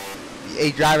here. The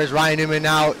 8 drivers, Ryan Newman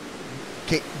out.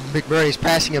 McMurray's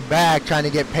passing him back, trying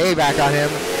to get payback on him.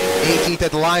 18th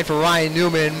at the line for Ryan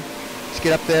Newman. Let's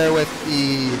get up there with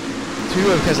the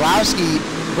 2 of Keselowski.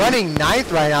 Running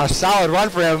 9th right now. Solid run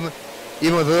for him.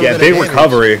 Even with a little bit big of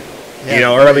recovery.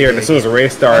 Yeah, earlier, as soon as the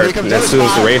race started, as soon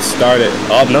as the race started,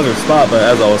 another spot, but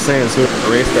as I was saying, as soon as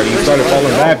the race started, he started falling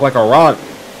back like a rock.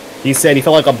 He said he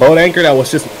felt like a boat anchor that was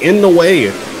just in the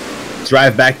way.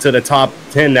 drive back to the top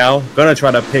 10 now. Gonna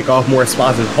try to pick off more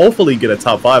spots and hopefully get a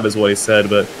top 5 is what he said,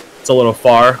 but it's a little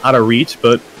far out of reach,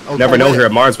 but never know here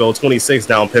at Martinsville. 26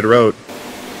 down pit road.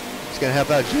 He's gonna help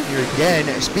out Junior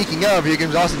again. Speaking of, here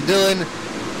comes Austin Dillon.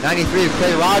 93 of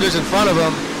Clay Rogers in front of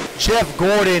him. Jeff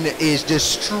Gordon is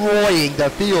destroying the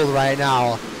field right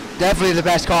now. Definitely the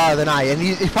best car of the night, and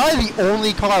he's probably the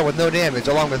only car with no damage,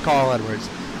 along with Carl Edwards.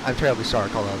 I'm terribly sorry,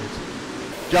 Carl Edwards.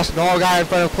 Justin Allgaier in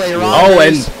front of Clay Rogers. Oh,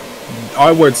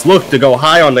 and Edwards looked to go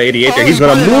high on the 88 there. He's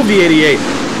going to move the 88.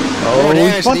 Oh,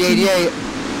 he's the 88.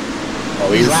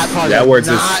 Oh, These lap cars Edwards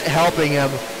are not helping him.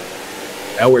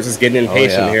 Edwards is getting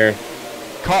impatient here.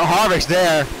 Harvick's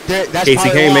there. That's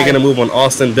Kasey Kahne making a move on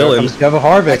Austin Dillon. Kevin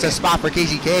Harvick. That's a spot for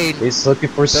Kasey Kahne. He's looking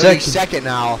for second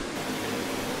now.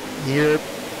 Here,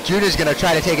 Junior's gonna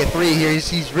try to take a 3 here. He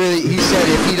said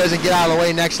if he doesn't get out of the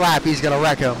way next lap, he's gonna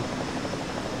wreck him.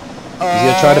 He's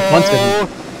gonna try to punt him.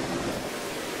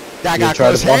 That got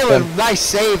close. Hamlin, nice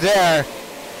save there.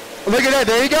 Look at that,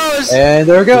 there he goes. And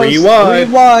there it goes. 3 wide.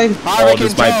 3 wide. Oh,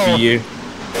 this might be you.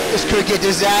 This could get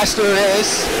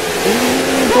disastrous.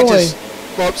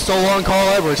 Well, so long, Carl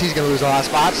Edwards. He's going to lose a lot of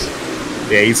spots.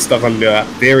 Yeah, he's stuck on the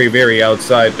very, very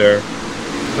outside there.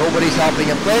 Nobody's helping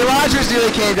him. Clay Rogers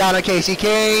nearly came down on Kasey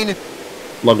Kahne.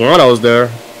 Logano's there.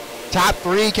 Top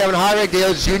 3, Kevin Harvick,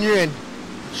 Dale Jr., and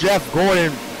Jeff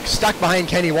Gordon stuck behind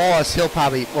Kenny Wallace. He'll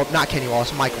probably, well, not Kenny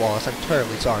Wallace, Mike Wallace. I'm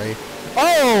terribly sorry.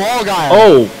 Oh, Allgaier.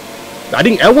 Oh, I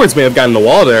think Edwards may have gotten the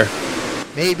wall there.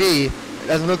 Maybe. It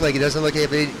doesn't look like it. Doesn't look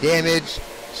like any damage.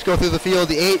 Just go through the field.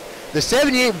 The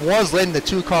 78 was letting the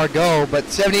 2-car go, but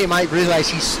 78 might realize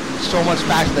he's so much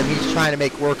faster that he's trying to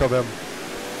make work of him.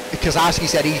 Keselowski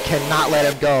said he cannot let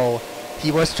him go.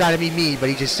 He was trying to be mean, but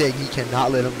he just said he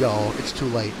cannot let him go. It's too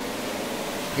late.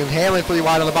 Give Hamlin 3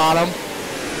 wide on the bottom.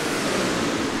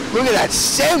 Look at that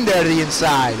send there to the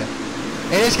inside.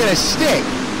 And it's going to stick.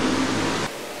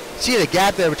 See the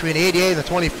gap there between the 88 and the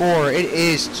 24. It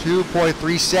is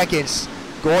 2.3 seconds.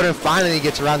 Gordon finally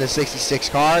gets around the 66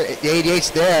 car. The 88's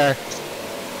there.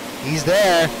 He's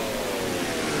there.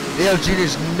 Dale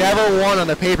Jr.'s never won on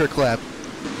the paperclip.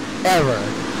 Ever.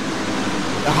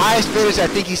 The highest finish I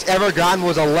think he's ever gotten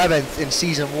was 11th in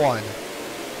season 1.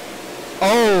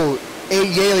 Oh,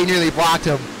 Yaley nearly blocked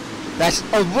him.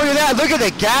 Oh, look at that. Look at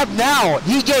the gap now.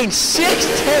 He gained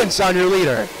 6/10 on your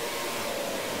leader.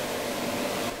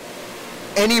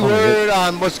 Any word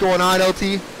on what's going on,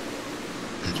 LT?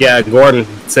 Yeah, Gordon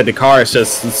said the car is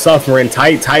just suffering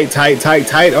tight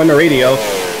on the radio.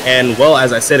 And, well,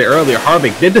 as I said it earlier,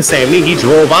 Harvick did the same thing. He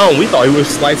drove out, and we thought he was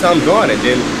slight time gone. And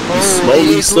then he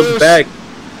slowly slipped back.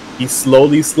 He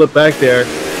slowly slipped back there.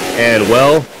 And,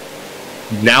 well,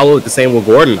 now the same with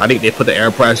Gordon. I think they put the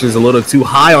air pressures a little too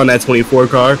high on that 24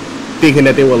 car, thinking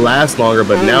that they would last longer.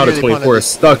 But now the 24 is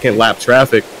stuck in lap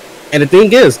traffic. And the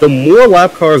thing is, the more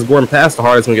lap cars Gordon passed, the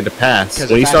harder it's going to get to pass.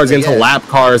 When he starts getting to lap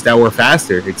cars that were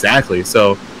faster, exactly.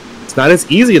 So it's not as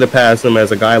easy to pass him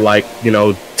as a guy like, you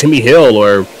know, Timmy Hill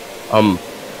or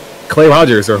Clay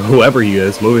Rogers or whoever he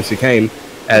is, moving chicane,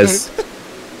 as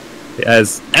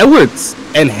Edwards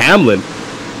and Hamlin.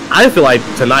 I feel like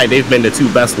tonight they've been the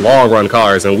 2 best long-run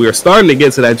cars, and we're starting to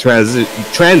get to that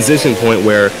transition point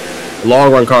where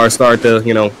long-run cars start to,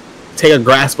 you know, take a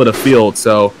grasp of the field.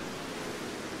 So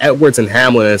Edwards and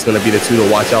Hamlin is going to be the 2 to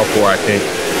watch out for, I think.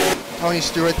 Tony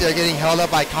Stewart there getting held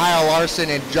up by Kyle Larson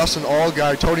and Justin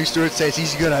Allgaier. Tony Stewart says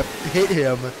he's going to hit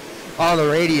him on the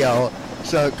radio.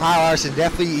 So Kyle Larson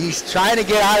definitely, he's trying to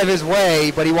get out of his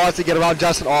way, but he wants to get around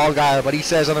Justin Allgaier. But he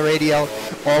says on the radio,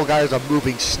 Allgaier's a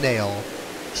moving snail.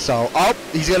 So,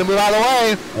 he's going to move out of the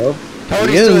way. Oh,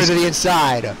 Tony Stewart to the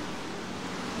inside. All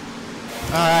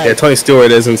right. Yeah, Tony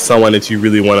Stewart isn't someone that you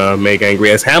really want to make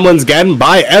angry, as Hamlin's gotten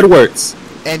by Edwards.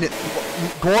 And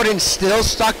Gordon's still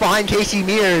stuck behind Casey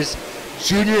Mears.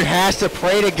 Junior has to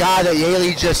pray to God that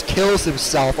Yaley just kills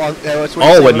himself. And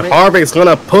Harvick's going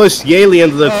to push Yaley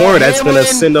into the corner. That's going to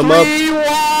send him up. 3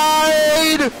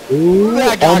 wide. Ooh,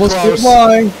 almost close. 3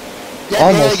 wide.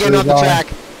 Almost getting off the track.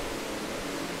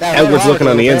 Edwards looking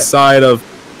on the inside of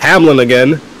Hamlin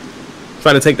again.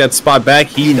 Trying to take that spot back.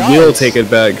 He will take it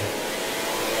back.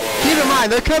 Keep in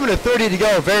mind, they're coming to 30 to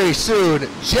go very soon.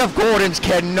 Jeff Gordon's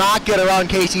cannot get around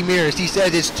Casey Mears. He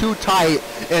says it's too tight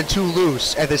and too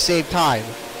loose at the same time.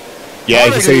 Yeah,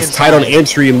 he says he's tight on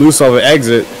entry and loose off an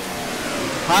exit.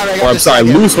 Or I'm sorry,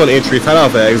 loose on entry, tight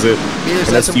off an exit. Mears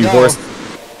and that's lets him the go. worst.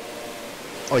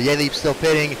 Oh, Yaley's still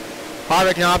pitting.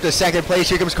 Harvick now up to 2nd place.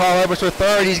 Here comes Carl Edwards for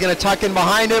 3rd. He's going to tuck in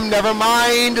behind him. Never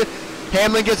mind.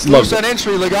 Hamlin gets loose on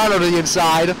entry. Logano to the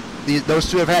inside. Those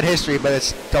 2 have had history, but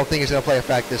don't think it's going to play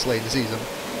effect this late in the season.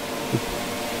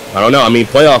 I don't know. I mean,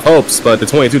 playoff hopes, but the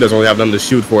 22 doesn't really have nothing to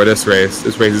shoot for this race.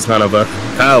 This race is kind of a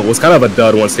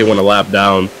dud once they went a lap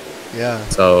down. Yeah.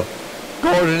 So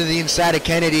Gordon to the inside of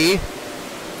Kennedy.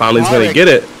 Finally, he's going to get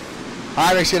it.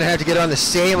 Harvick's going to have to get on the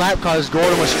same lap cars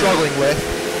Gordon was struggling with.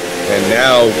 And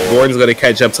now Gordon's going to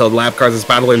catch up to the lap cars that's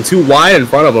battling too wide in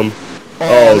front of him.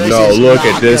 Oh no, look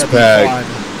at this pack.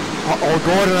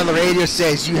 Gordon on the radio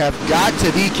says, "You have got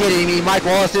to be kidding me." Mike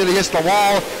Wallace nearly hits the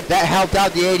wall. That helped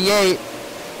out the 88.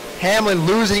 Hamlin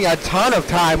losing a ton of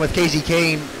time with Kasey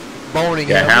Kahne boning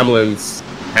him. Hamlin's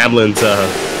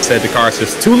said the car's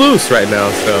just too loose right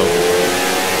now, so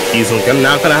he's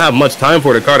not going to have much time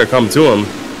for the car to come to him.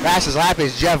 Fastest lap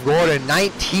is Jeff Gordon,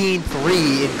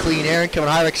 19.3 in clean air. Kevin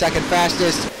Harvick second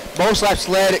fastest. Most laps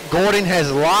led. Gordon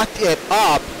has locked it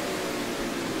up.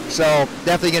 So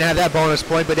definitely going to have that bonus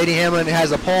point. But Denny Hamlin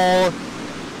has a pole.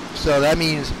 So that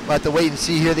means we'll have to wait and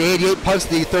see here. The 88 punts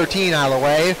the 13 out of the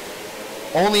way.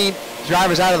 Only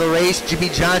drivers out of the race, Jimmie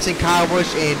Johnson, Kyle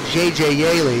Busch, and J.J.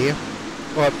 Yaley.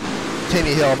 Or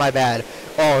Timmy Hill, my bad.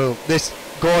 Oh, this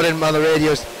Gordon on the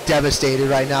radio is devastated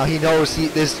right now. He knows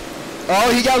this.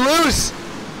 Oh, he got loose.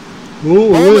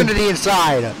 Bowman to the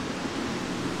inside.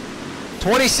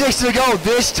 26 to go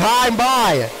this time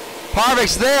by.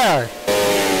 Harvick's there.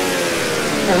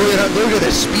 Oh, look at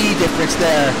the speed difference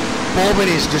there. Bowman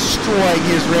is destroying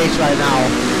his race right now.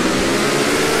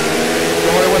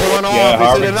 Gordon with a run off.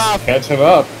 Is it enough? Catching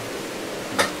up.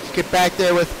 Let's get back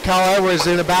there with Kyle Edwards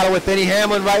in a battle with Denny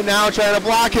Hamlin right now, trying to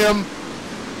block him.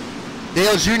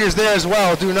 Dale Jr.'s there as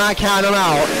well. Do not count him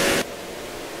out.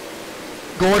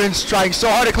 Gordon's trying so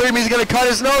hard to clear him, he's going to cut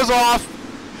his nose off.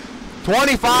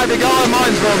 25 to go in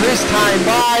Martinsville this time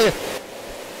by.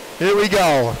 Here we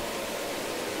go.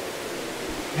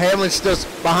 Hamlin's still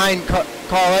behind Carl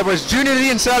Edwards. Jr. to the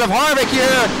inside of Harvick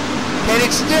here. Can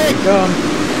it stick?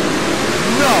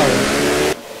 No.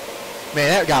 Man,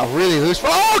 that got really loose.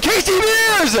 Oh, Casey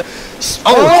Mears!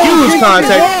 Huge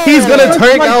contact. He's gonna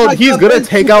take out. He's gonna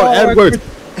take out Edwards.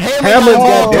 Hamlin's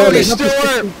got damage.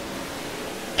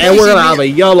 And we're gonna have a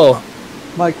yellow.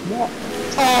 Mike, what?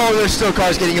 Oh, there's still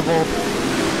cars getting involved.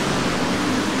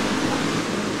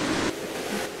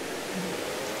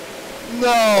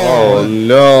 No. Oh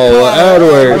no,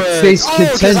 Edwards. Chase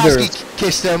contender. Keselowski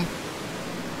kissed him.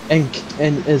 And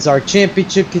is our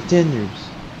championship contenders.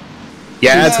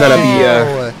 Yeah, it's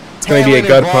gonna be a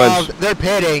gut punch. They're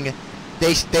pitting.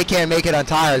 They can't make it on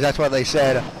tires. That's what they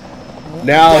said.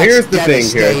 Now here's the thing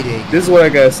here. This is what I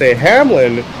gotta say.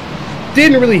 Hamlin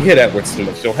didn't really hit Edwards too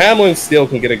much. So Hamlin still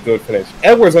can get a good finish.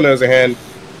 Edwards, on the other hand,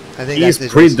 he's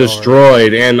pretty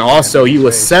destroyed. And also, he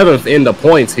was 7th in the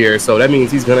points here. So that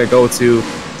means he's gonna go to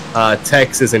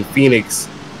Texas and Phoenix.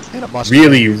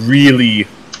 Really.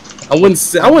 I wouldn't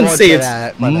say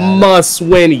it's must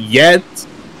win yet,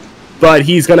 but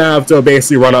he's gonna have to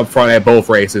basically run up front at both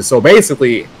races. So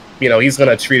basically, he's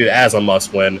gonna treat it as a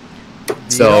must win.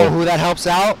 So you know who that helps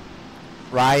out?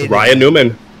 Ryan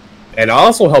Newman, and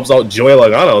also helps out Joey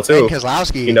Logano too. And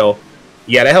Keselowski.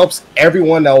 Yeah, that helps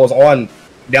everyone that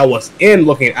was in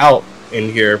looking out in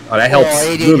here. That helps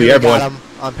really everyone.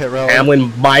 On pit road.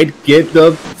 Hamlin might get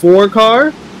the 4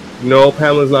 car. Nope,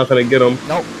 Hamlin's not gonna get him.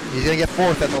 Nope. He's going to get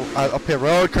 4th at the pit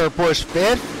road. Kurt Busch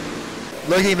 5th.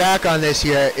 Looking back on this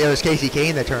here, it was Kasey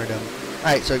Kahne that turned him. All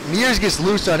right, so Mears gets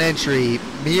loose on entry.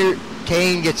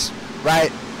 Kahne gets right.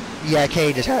 Yeah,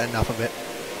 Kahne just had enough of it.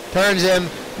 Turns him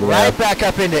right back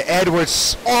up into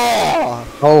Edwards. Oh!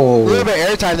 A little bit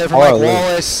of airtime there from Mike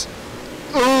Wallace.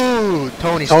 Ooh,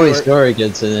 Tony Stewart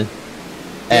gets in.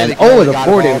 And the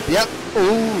 40. Yep.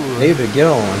 Ooh. David, get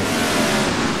on.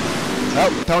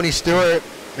 Oh, Tony Stewart.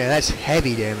 Man, that's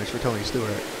heavy damage for Tony Stewart.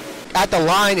 At the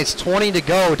line, it's 20 to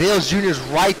go. Dale Jr.'s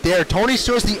right there. Tony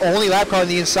Stewart's the only lap car on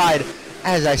the inside.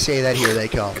 As I say that, here they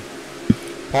come.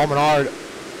 Paul Menard.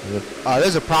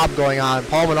 There's a problem going on.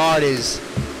 Paul Menard is...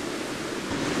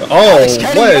 what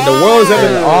in the world is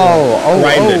happening?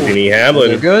 Right into Denny Hamlin.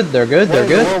 They're good. What in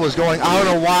the world was going on? I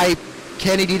don't know why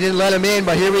Kennedy didn't let him in,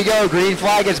 but here we go. Green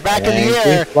flag is back in the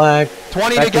air. Green flag.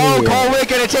 20 to go. Cole Wick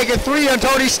going to take a 3 on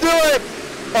Tony Stewart.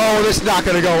 Oh, this is not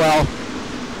going to go well.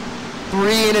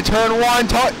 3 into turn 1.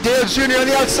 Dale Jr. on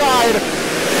the outside.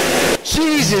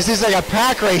 Jesus, this is like a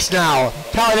pack race now.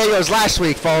 Talladega was last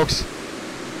week, folks.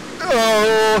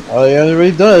 Oh, yeah, it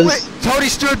really does. Wait, Tony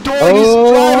Stewart doing his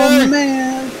driver.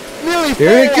 Man. Nearly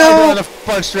Here we go. on the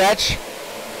front stretch.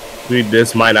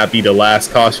 This might not be the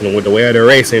last caution with the way they're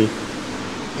racing.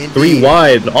 Indeed. 3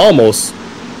 wide, almost.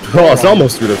 Oh, it's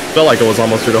almost through felt like it was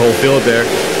almost through the whole field there.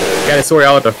 Got it sorted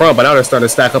out at the front, but now they're starting to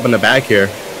stack up in the back here.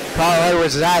 Carl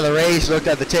Edwards is out of the race. Looked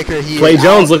at the ticker. Clay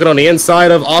Jones looking on the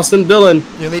inside of Austin Dillon.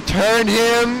 And they turned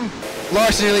him.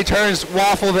 Larson nearly turns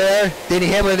waffle there. Denny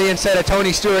Hamlin on the inside of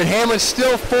Tony Stewart. Hamlin's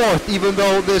still 4th, even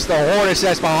though there's the Hornets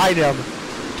that's behind him.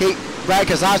 Brad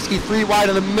Keselowski 3 wide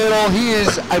in the middle. He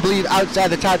is, I believe, outside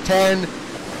the top 10.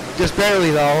 Just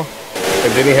barely, though.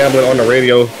 And Denny Hamlin on the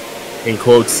radio, in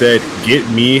quotes, said, "Get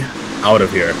me out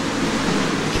of here."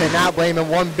 Cannot blame him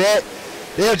one bit.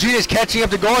 Dale Jr.'s catching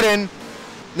up to Gordon.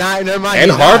 Nah, never mind.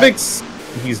 And Harvick's,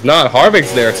 he's not.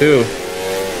 Harvick's there, too.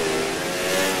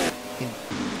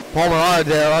 Paul Menard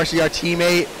there, RCR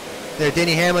teammate. There,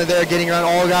 Denny Hamlin there getting around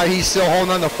Allgaier. He's still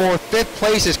holding on to 4th. 5th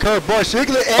place is Kurt Busch.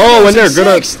 Oh, and they're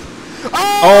gonna.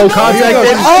 Oh, contact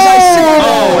it.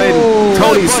 Oh, and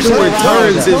Tony Stewart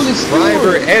turns his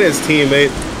driver and his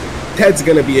teammate. That's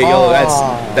gonna be a yellow.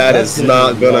 That is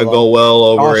not gonna go well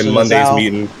over in Monday's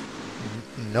meeting.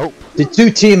 Nope. The 2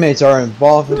 teammates are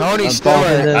involved. Tony Stewart.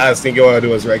 I was thinking what I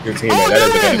do as regular teammate.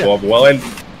 That doesn't involve well, and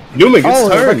Newman gets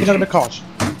turned. Another caution.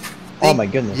 Oh my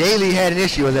goodness. Yaley had an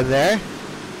issue with him there.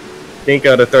 I think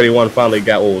the 31 finally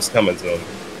got what was coming to him.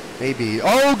 Maybe.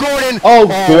 Oh, Gordon. Oh,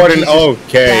 Gordon. Jesus.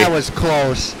 Okay. That was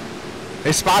close.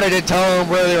 They spotted it, telling him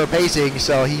where they were pacing,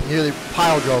 so he nearly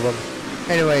pile drove him.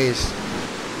 Anyways,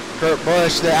 Kurt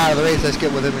Busch, they're out of the race. Let's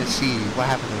get with him and see what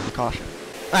happened with the caution.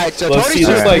 All right, so Tony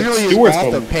Stewart really is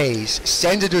off the pace.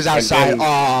 Sends it to his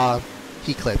outside.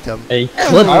 He clipped him. He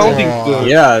clipped him.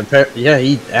 Yeah,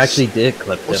 he actually did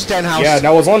clip him. Stenhouse. Yeah,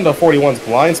 that was on the 41's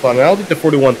blind spot. And I don't think the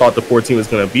 41 thought the 14 was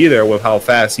going to be there with how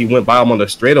fast he went by him on the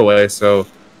straightaway. So,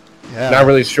 not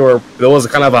really sure. There was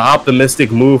kind of an optimistic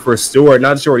move for Stewart.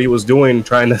 Not sure what he was doing,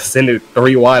 trying to send it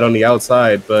 3 wide on the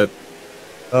outside. But,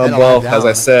 well, as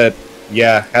I said,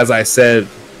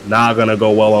 not going to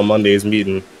go well on Monday's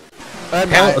meeting.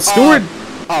 Stewart.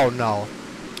 Oh, no.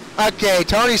 Okay,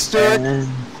 Tony Stewart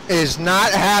is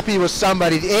not happy with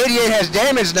somebody. The 88 has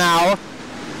damage now.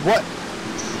 What?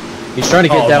 He's trying to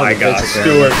get down. Oh my God,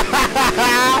 Stewart.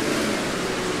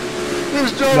 He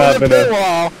was drove to the pit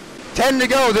wall. 10 to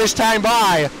go this time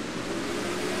by.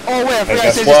 Oh wait, I forgot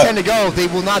it says it's 10 to go. They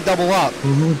will not double up.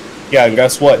 Yeah, and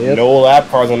guess what? Yep. No lap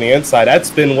cars on the inside. That's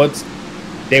been what's.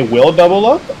 They will double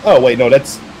up? Oh wait, no,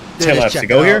 that's 10 laps to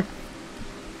go here.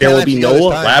 There will be no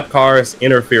lap cars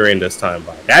interfering this time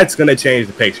by. That's going to change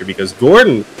the picture because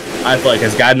Gordon, I feel like,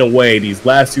 has gotten away these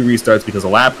last 2 restarts because the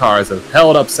lap cars have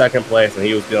held up 2nd place and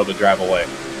he was able to drive away.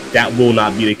 That will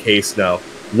not be the case now.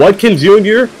 What can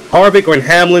Junior, Harvick, or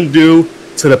Hamlin do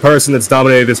to the person that's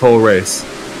dominated this whole race?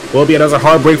 Will it be another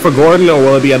heartbreak for Gordon or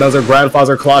will it be another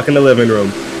grandfather clock in the living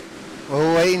room?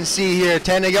 We'll wait and see here.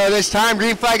 10 to go this time.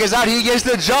 Green flag is out. He gets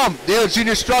the jump. Dale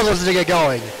Jr. struggles to get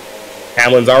going.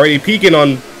 Hamlin's already peeking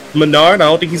on Menard. I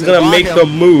don't think he's going to make the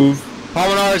move. Paul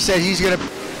Menard said he's going to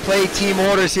play team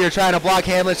orders here, trying to block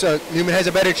Hamlin, so Newman has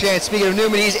a better chance. Speaking of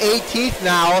Newman, he's 18th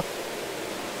now.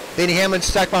 Denny Hamlin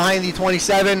stuck behind the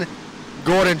 27.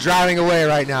 Gordon driving away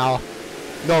right now.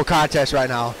 No contest right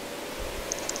now.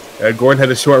 Gordon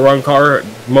had a short run car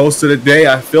most of the day,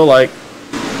 I feel like.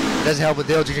 Doesn't help with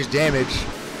Dale Jr.'s damage.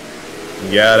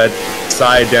 Yeah, that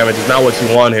side damage is not what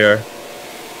you want here.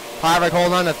 Harvick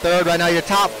holding on to 3rd right now. Your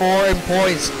top 4 in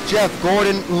points. Jeff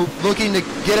Gordon looking to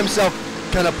get himself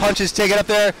kind of punch his ticket up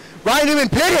there. Ryan Newman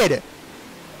pitted.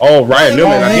 Oh, Ryan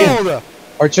Newman.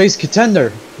 Our chase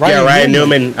contender. Ryan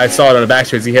Newman. I saw it on the back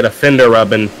stretch. He had a fender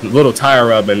rub and a little tire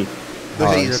rub and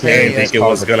didn't think it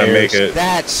was going to make it.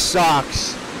 That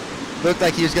sucks. Looked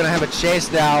like he was going to have a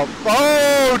chance now.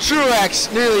 Oh,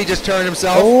 Truex nearly just turned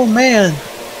himself. Oh, man.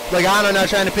 Logano now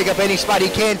trying to pick up any spot he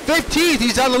can. 15th.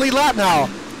 He's on the lead lap now.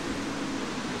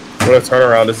 What a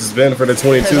turnaround this has been for the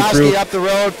 22 crew. Up the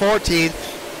road, 14th.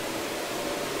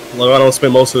 Logano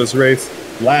spent most of this race.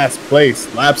 Last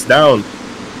place, laps down.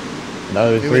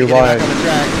 Another 3 wide.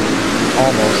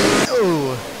 Almost.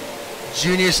 Ooh.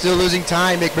 Junior still losing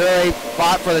time. McMurray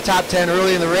fought for the top 10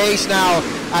 early in the race. Now,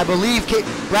 I believe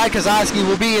Brad Keselowski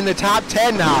will be in the top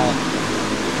 10 now.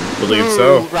 Believe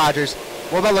so. Rogers.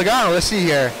 What about Logano? Let's see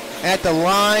here. At the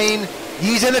line,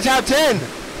 he's in the top 10.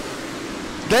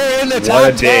 They're in the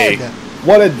top 10.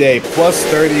 What a day. Plus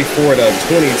 34 to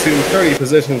 22. 30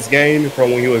 positions gained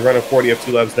from when he was running 40 up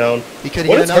 2 laps down. He couldn't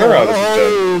get another one.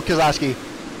 Oh, Keselowski.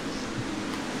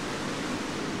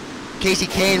 Kasey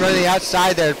Kahne running the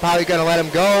outside there. Probably going to let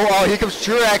him go. Oh, here comes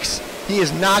Truex. He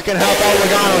is not going to help out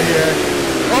Logano here.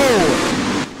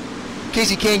 Oh.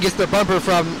 Kasey Kahne gets the bumper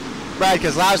from Brad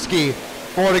Keselowski.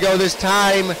 4 to go this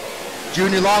time.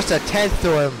 Junior lost a 10th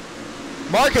to him.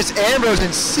 Marcus Ambrose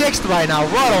in 6th right now.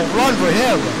 What a run for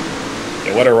him.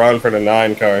 Yeah, what a run for the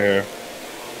 9 car here.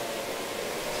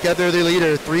 Together the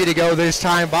leader. 3 to go this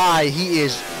time by. He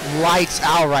is lights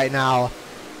out right now.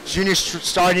 Junior's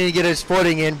starting to get his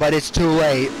footing in, but it's too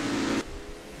late.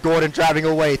 Gordon driving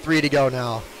away, 3 to go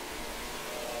now.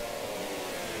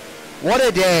 What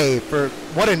a day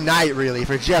what a night really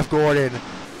for Jeff Gordon.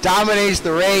 Dominates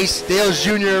the race. Dale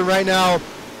Jr. right now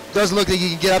doesn't look like he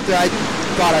can get up there. I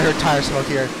thought I heard tire smoke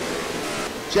here.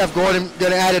 Jeff Gordon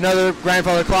gonna add another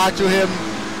grandfather clock to him,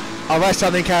 unless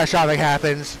something catastrophic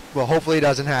happens. Well, hopefully it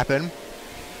doesn't happen.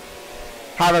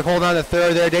 Harvick holding on to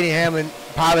third there. Denny Hamlin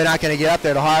probably not gonna get up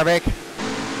there to Harvick.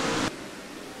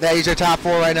 These are top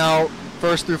 4 right now,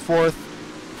 1st through 4th.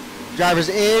 Drivers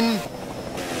in.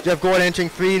 Jeff Gordon entering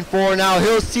 3 and 4 now.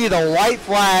 He'll see the white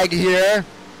flag here.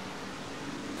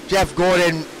 Jeff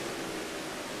Gordon,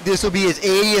 this will be his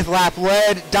 80th lap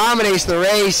led, dominates the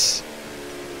race.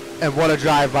 And what a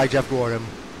drive by Jeff Gordon.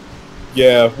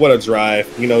 Yeah, what a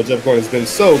drive. You know, Jeff Gordon's been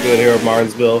so good here at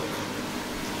Martinsville.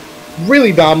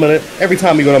 Really dominant. Every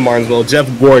time we go to Martinsville, Jeff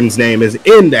Gordon's name is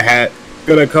in the hat.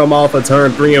 Gonna come off of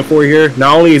turn 3 and 4 here.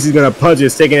 Not only is he gonna punch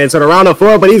his ticket and turn around the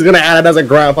floor, but he's gonna add it as a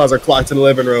grandfather clock to the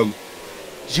living room.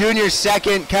 Junior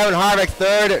 2nd, Kevin Harvick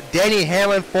 3rd, Denny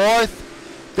Hamlin 4th.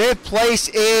 5th place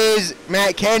is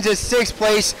Matt Kenseth. 6th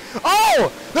place. Oh,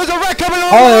 there's a wreck coming on.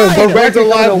 Oh, the wreck to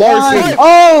live Larson.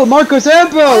 Oh, Marcos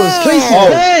Ambrose, Kasey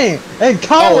Kahne, and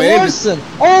Kyle Larson.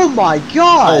 Oh my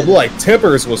God. Oh, like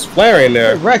Tippers was flaring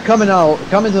there. Wreck coming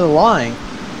to the line.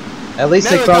 At least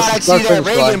they crossed the start finish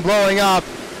line. Reagan blowing up.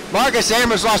 Marcus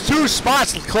Ambrose lost 2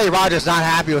 spots. Clay Rogers not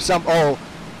happy with some. Oh,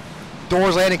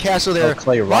 doors landing castle there.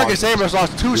 Marcus Ambrose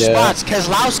lost 2 spots.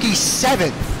 Keselowski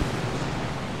 7th.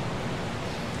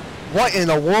 What in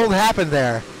the world happened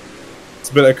there? It's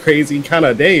been a crazy kind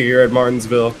of day here at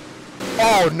Martinsville.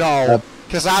 Oh no.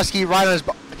 Keselowski right on his.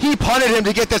 He punted him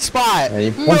to get that spot.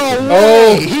 Yeah, no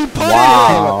way. He punted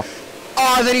him.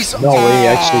 Oh, then he's. No way he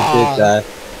actually did that.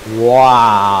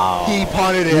 Wow. He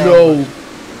punted him. No.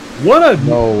 What a.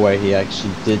 No way he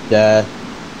actually did that.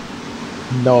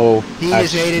 No. He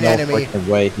has made an enemy. No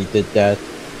way he did that.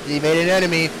 He made an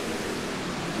enemy.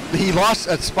 He lost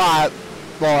a spot.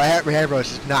 Well,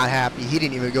 Ambrose is not happy. He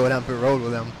didn't even go down pit road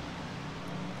with him.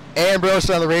 Ambrose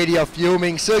on the radio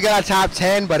fuming. Still got a top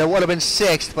 10, but it would have been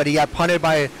 6th. But he got punted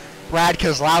by Brad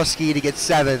Keselowski to get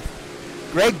 7th.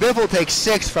 Greg Biffle takes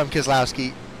 6th from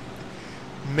Keselowski.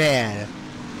 Man,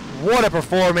 what a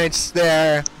performance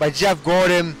there by Jeff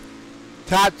Gordon.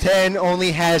 Top 10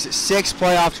 only has 6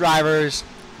 playoff drivers.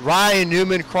 Ryan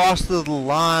Newman crossed the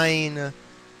line,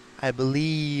 I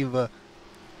believe,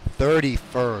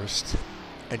 31st.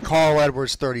 And Carl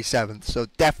Edwards 37th. So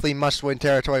definitely must-win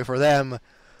territory for them.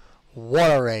 What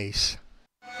a race.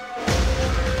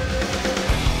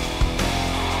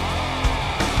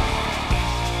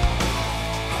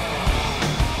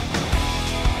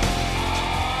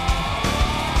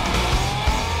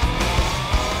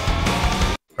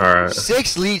 All right.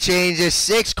 6 lead changes,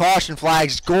 6 caution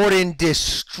flags. Gordon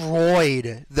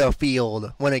destroyed the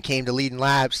field when it came to leading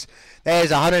laps. That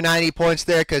is 190 points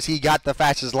there because he got the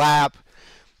fastest lap.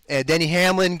 And Denny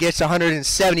Hamlin gets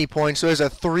 170 points. So there's a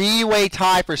 3-way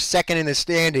tie for 2nd in the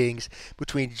standings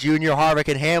between Junior, Harvick,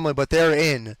 and Hamlin, but they're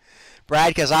in.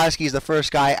 Brad Keselowski is the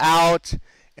first guy out.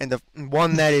 And the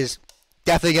one that is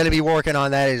definitely going to be working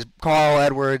on that is Carl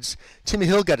Edwards. Timmy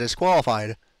Hill got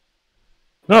disqualified.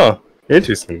 Oh,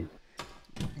 interesting.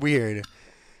 Weird.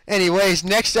 Anyways,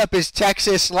 next up is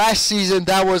Texas. Last season,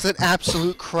 that was an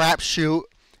absolute crapshoot.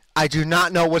 I do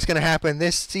not know what's going to happen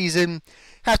this season.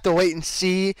 Have to wait and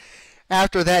see.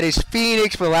 After that is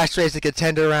Phoenix for the last race, the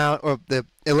contender round, or the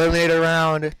eliminator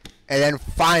round. And then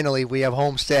finally, we have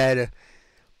Homestead.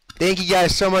 Thank you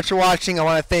guys so much for watching. I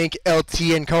want to thank LT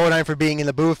and Codine for being in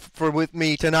the booth with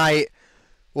me tonight.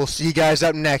 We'll see you guys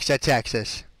up next at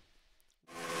Texas.